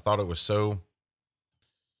tip, I thought it was so,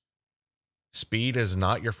 speed is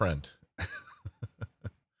not your friend.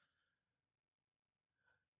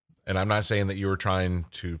 And I'm not saying that you were trying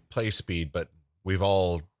to play speed, but we've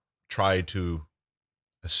all tried to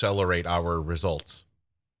accelerate our results.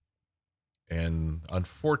 And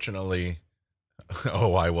unfortunately,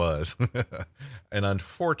 oh, I was. And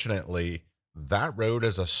unfortunately, that road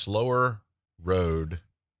is a slower road.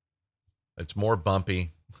 It's more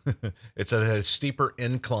bumpy. It's a steeper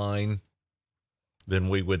incline than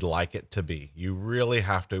we would like it to be. You really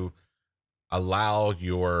have to allow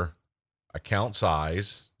your account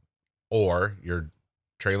size or your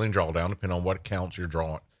trailing drawdown, depending on what accounts you're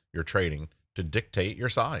trading, to dictate your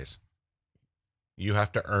size. You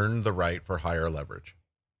have to earn the right for higher leverage.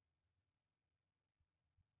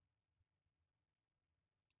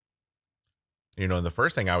 You know, and the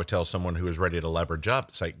first thing I would tell someone who is ready to leverage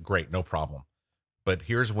up, say, great, no problem. But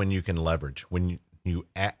here's when you can leverage, when you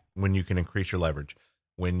can increase your leverage,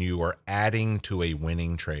 when you are adding to a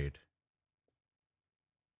winning trade.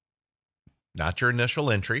 Not your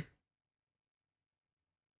initial entry,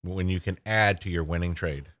 when you can add to your winning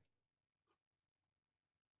trade.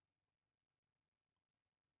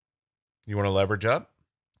 You want to leverage up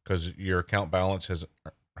because your account balance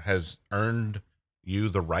has earned you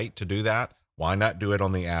the right to do that. Why not do it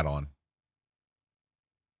on the add-on?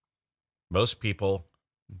 Most people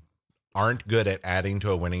aren't good at adding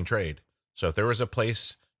to a winning trade. So if there was a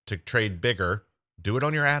place to trade bigger, do it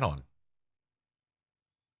on your add-on.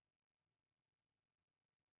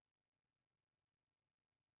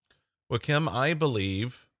 Well, Kim, I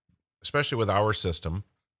believe, especially with our system,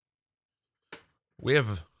 we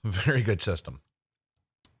have a very good system.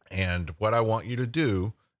 And what I want you to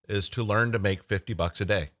do is to learn to make $50 a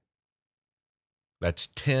day. That's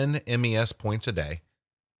 10 MES points a day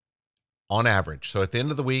on average. So at the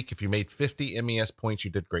end of the week, if you made 50 MES points,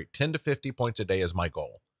 you did great. 10 to 50 points a day is my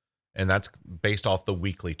goal. And that's based off the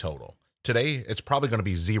weekly total. Today, it's probably going to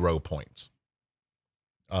be 0 points.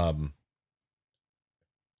 And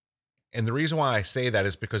the reason why I say that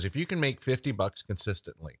is because if you can make $50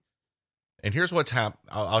 consistently, and here's what's happened.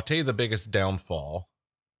 I'll tell you the biggest downfall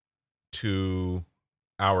to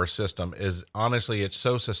our system is, honestly, it's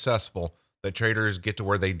so successful that traders get to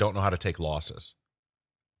where they don't know how to take losses.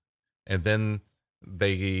 And then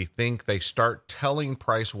they think they start telling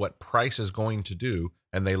price what price is going to do,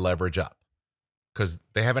 and they leverage up because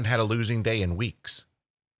they haven't had a losing day in weeks,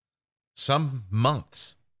 some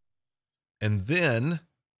months. And then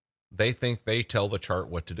they think they tell the chart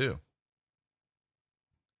what to do.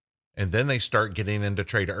 And then they start getting into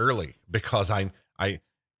trade early because I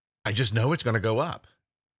just know it's going to go up.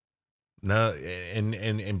 No,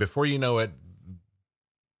 and before you know it,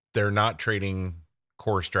 they're not trading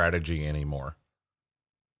core strategy anymore.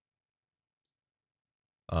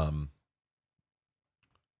 And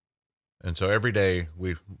so every day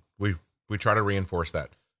we try to reinforce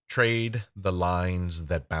that. Trade the lines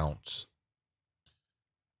that bounce.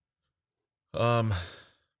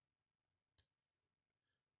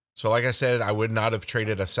 So like I said, I would not have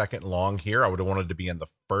traded a second long here. I would have wanted to be in the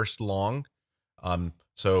first long.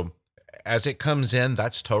 So as it comes in,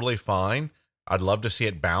 that's totally fine. I'd love to see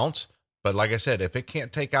it bounce. But like I said, if it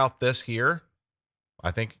can't take out this here,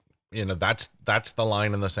 I think you know, that's the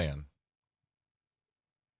line in the sand.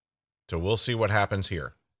 So we'll see what happens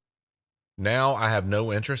here. Now I have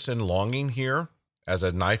no interest in longing here as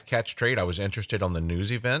a knife catch trade. I was interested on the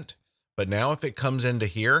news event, but now if it comes into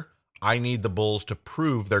here, I need the bulls to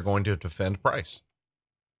prove they're going to defend price.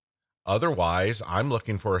 Otherwise, I'm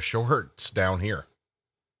looking for a shorts down here.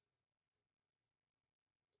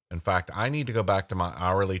 In fact, I need to go back to my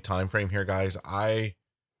hourly time frame here, guys. I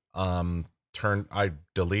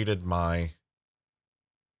deleted my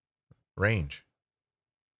range.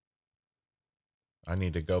 I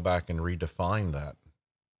need to go back and redefine that.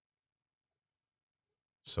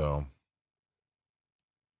 So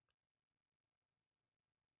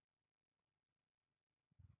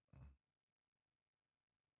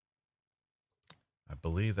I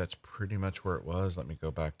believe that's pretty much where it was. Let me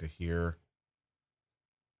go back to here.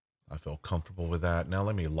 I feel comfortable with that. Now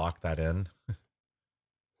let me lock that in.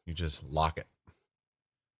 You just lock it.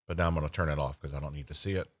 But now I'm going to turn it off because I don't need to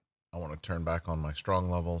see it. I want to turn back on my strong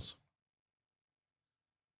levels.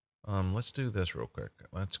 Let's do this real quick.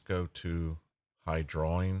 Let's go to high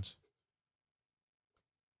drawings.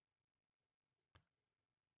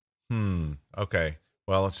 Okay.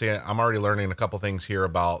 Well, let's see. I'm already learning a couple things here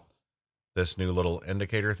about this new little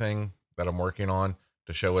indicator thing that I'm working on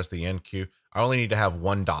to show us the NQ. I only need to have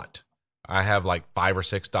one dot. I have like 5 or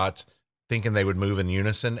 6 dots thinking they would move in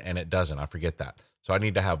unison, and it doesn't. I forget that. So I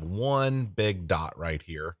need to have one big dot right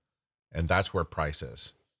here, and that's where price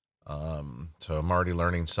is. So I'm already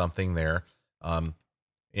learning something there.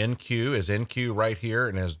 NQ is NQ right here,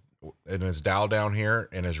 and is Dow down here,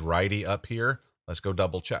 and is righty up here. Let's go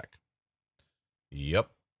double check.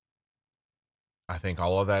 Yep. I think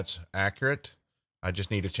all of that's accurate. I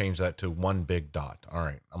just need to change that to one big dot. All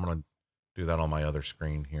right, I'm going to do that on my other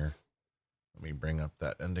screen here. Let me bring up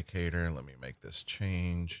that indicator. Let me make this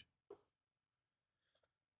change.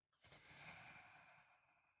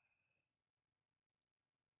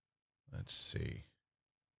 Let's see.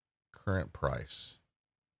 Current price.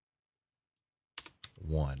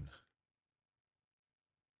 1.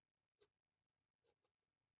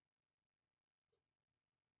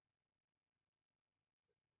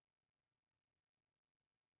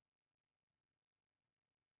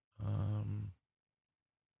 Um,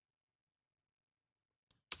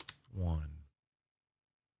 1.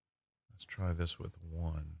 Let's try this with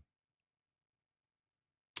 1.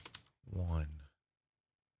 1.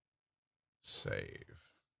 Save.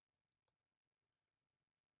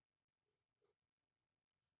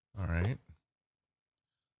 All right. Let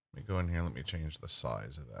me go in here. Let me change the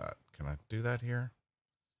size of that. Can I do that here?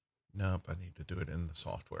 Nope. I need to do it in the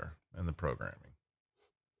software and the programming.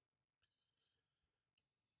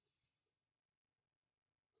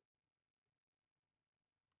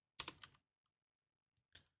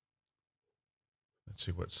 Let's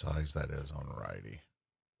see what size that is on righty.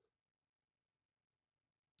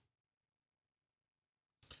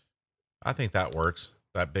 I think that works.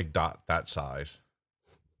 That big dot, that size.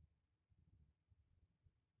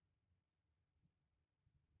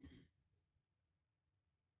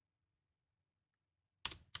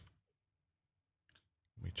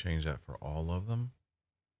 Let me change that for all of them.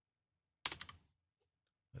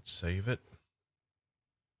 Let's save it.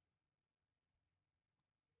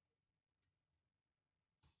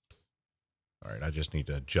 All right, I just need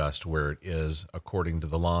to adjust where it is according to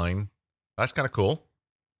the line. That's kind of cool.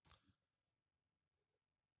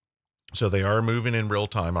 So they are moving in real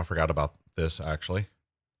time. I forgot about this actually.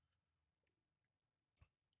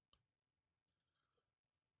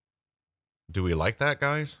 Do we like that,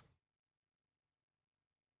 guys?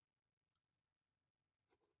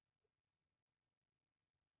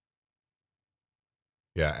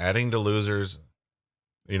 Yeah, adding to losers.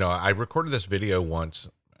 You know, I recorded this video once.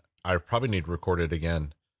 I probably need to record it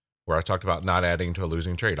again where I talked about not adding to a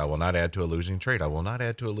losing trade. I will not add to a losing trade. I will not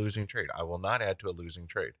add to a losing trade. I will not add to a losing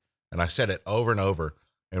trade. And I said it over and over.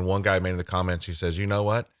 And one guy made in the comments, he says, you know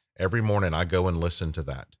what? Every morning I go and listen to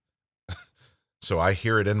that. So I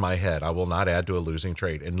hear it in my head. I will not add to a losing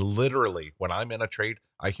trade. And literally when I'm in a trade,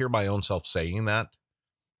 I hear my own self saying that.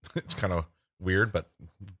 It's kind of weird, but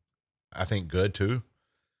I think good too.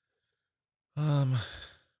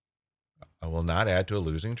 I will not add to a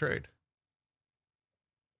losing trade.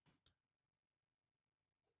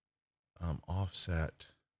 Offset.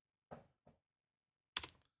 Let's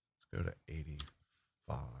go to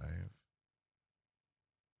 85.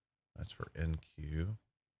 That's for NQ.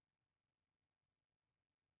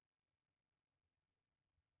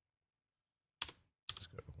 Let's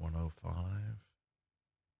go to 105.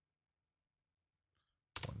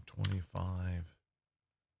 125.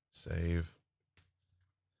 Save.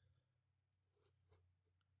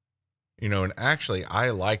 You know, and actually,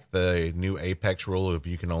 I like the new Apex rule of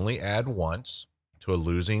you can only add once to a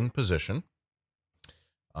losing position.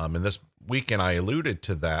 And this weekend, I alluded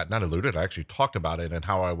to that. Not alluded, I actually talked about it and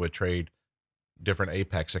how I would trade different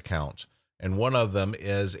Apex accounts. And one of them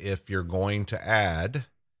is if you're going to add,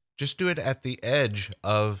 just do it at the edge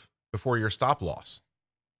of before your stop loss.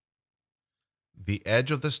 The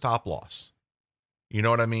edge of the stop loss. You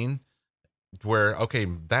know what I mean? Where, okay,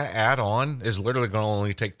 that add-on is literally going to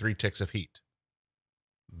only take 3 ticks of heat.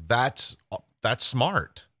 That's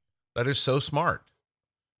smart. That is so smart.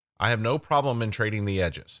 I have no problem in trading the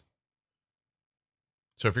edges.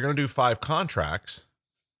 So if you're going to do 5 contracts,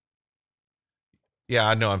 yeah,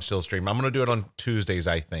 I know I'm still streaming. I'm going to do it on Tuesdays,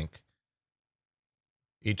 I think.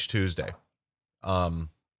 Each Tuesday. But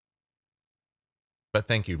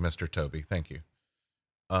thank you, Mr. Toby. Thank you.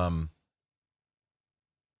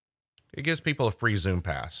 It gives people a free Zoom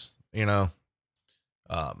pass, you know,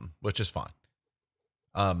 which is fine.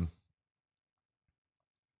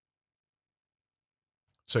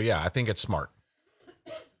 So yeah, I think it's smart.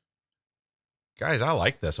 Guys, I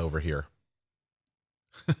like this over here.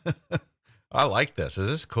 I like this. Is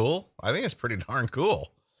this cool? I think it's pretty darn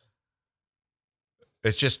cool.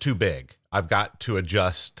 It's just too big. I've got to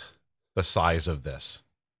adjust the size of this.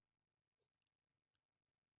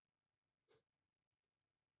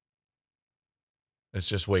 It's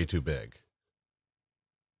just way too big.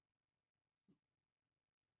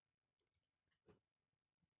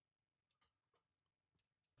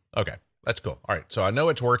 Okay, that's cool. All right, so I know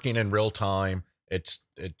it's working in real time. You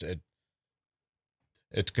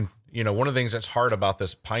know, one of the things that's hard about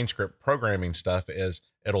this PineScript programming stuff is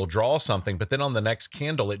it'll draw something, but then on the next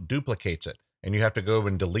candle, it duplicates it. And you have to go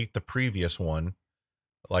and delete the previous one.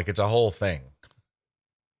 Like it's a whole thing.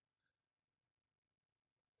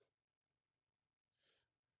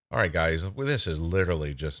 All right, guys, well, this is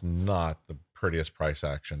literally just not the prettiest price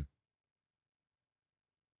action.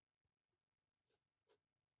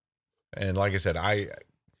 And like I said, I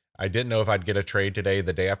didn't know if I'd get a trade today.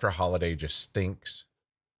 The day after holiday just stinks.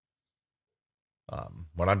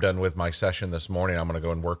 When I'm done with my session this morning, I'm going to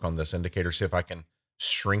go and work on this indicator, see if I can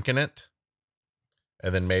shrinken it,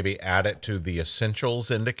 and then maybe add it to the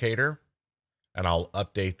essentials indicator, and I'll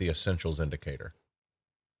update the essentials indicator.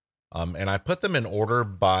 And I put them in order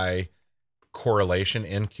by correlation,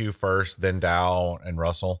 NQ first, then Dow and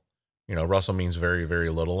Russell. You know, Russell means very, very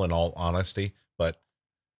little in all honesty, but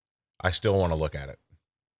I still want to look at it.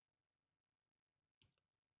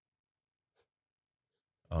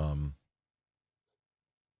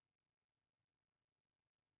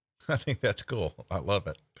 I think that's cool. I love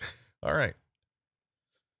it. All right.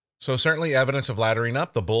 So certainly evidence of laddering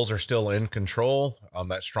up. The bulls are still in control.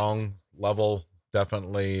 That strong level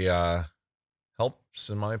definitely helps,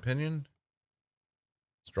 in my opinion.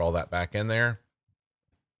 Let's draw that back in there.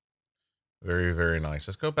 Very, very nice.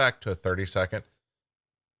 Let's go back to a 30-second.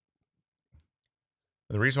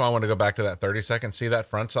 The reason why I want to go back to that 30-second, see that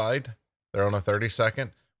front side? They're on a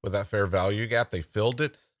 30-second with that fair value gap. They filled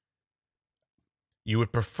it. You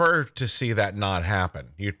would prefer to see that not happen.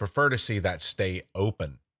 You'd prefer to see that stay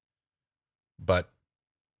open. But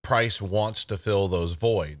price wants to fill those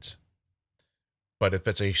voids. But if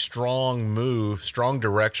it's a strong move, strong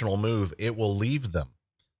directional move, it will leave them.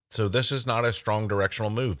 So this is not a strong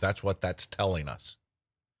directional move. That's what that's telling us.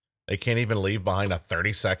 They can't even leave behind a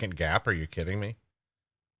 30-second gap. Are you kidding me?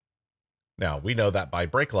 Now, we know that by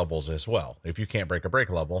break levels as well. If you can't break a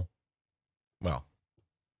break level, well,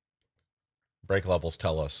 break levels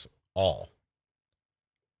tell us all.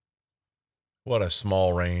 What a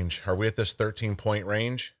small range. Are we at this 13-point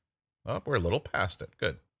range? Oh, we're a little past it.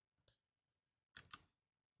 Good.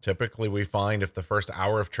 Typically, we find if the first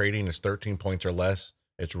hour of trading is 13 points or less,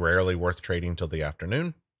 it's rarely worth trading till the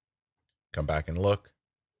afternoon. Come back and look.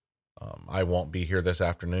 I won't be here this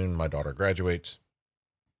afternoon. My daughter graduates.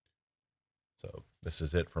 So this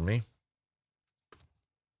is it for me.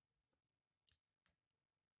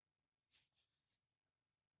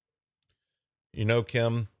 You know,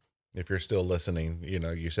 Kim, if you're still listening, you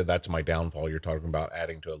know, you said that's my downfall. You're talking about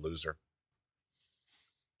adding to a loser.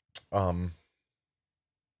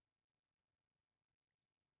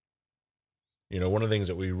 You know, one of the things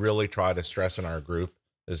that we really try to stress in our group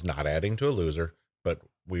is not adding to a loser, but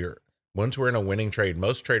once we're in a winning trade,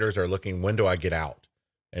 most traders are looking, when do I get out?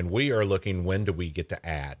 And we are looking, when do we get to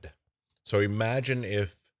add? So imagine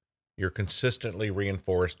if you're consistently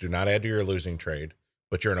reinforced, do not add to your losing trade,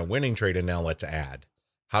 but you're in a winning trade and now let's add.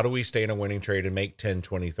 How do we stay in a winning trade and make 10,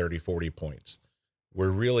 20, 30, 40 points? We're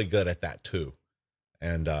really good at that too.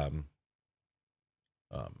 And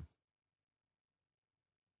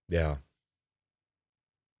yeah.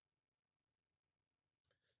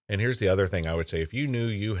 And here's the other thing I would say. If you knew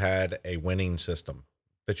you had a winning system,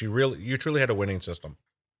 that you truly had a winning system,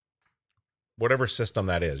 whatever system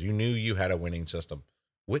that is, you knew you had a winning system,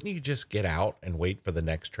 wouldn't you just get out and wait for the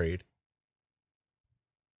next trade?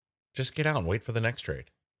 Just get out and wait for the next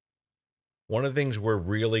trade. One of the things we're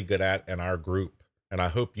really good at in our group, and I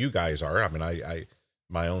hope you guys are, I mean, I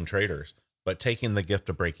my own traders, but taking the gift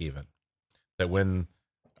of break even. That when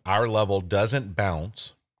our level doesn't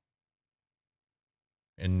bounce,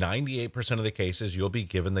 in 98% of the cases, you'll be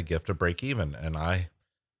given the gift of break even. And I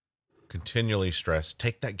continually stress,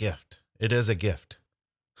 take that gift. It is a gift.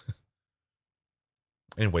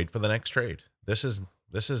 And wait for the next trade. This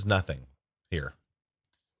is nothing here.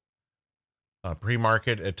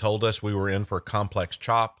 Pre-market, it told us we were in for complex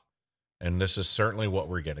chop, and this is certainly what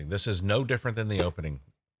we're getting. This is no different than the opening.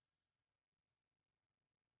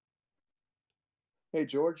 Hey,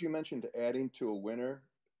 George, you mentioned adding to a winner.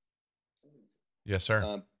 Yes,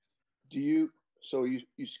 sir. So you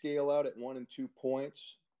scale out at 1 and 2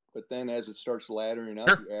 points, but then as it starts laddering up,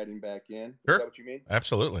 Sure. you're adding back in. Is Sure. that what you mean?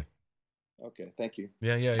 Absolutely. Okay, thank you.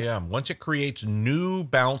 Yeah. Once it creates new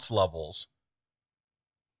bounce levels,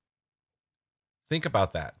 think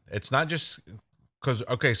about that. It's not just because,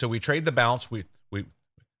 okay, so we trade the bounce, we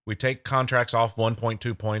take contracts off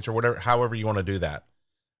 1.2 points or whatever, however you want to do that.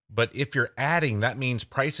 But if you're adding, that means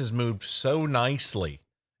prices moved so nicely.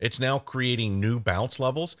 It's now creating new bounce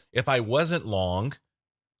levels. If I wasn't long,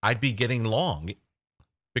 I'd be getting long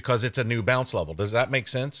because it's a new bounce level. Does that make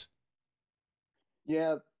sense?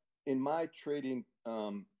 Yeah, in my trading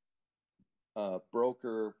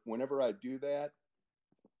broker, whenever I do that,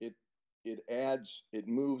 it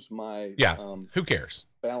moves my who cares?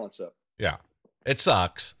 balance up. Yeah, it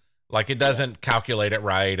sucks. Like it doesn't calculate it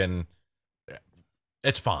right, and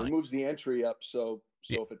it's fine. It moves the entry up, so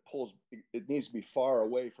if it pulls, it needs to be far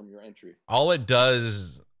away from your entry. All it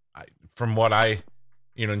does, from what I,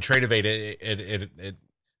 in Tradeovate,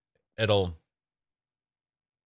 it'll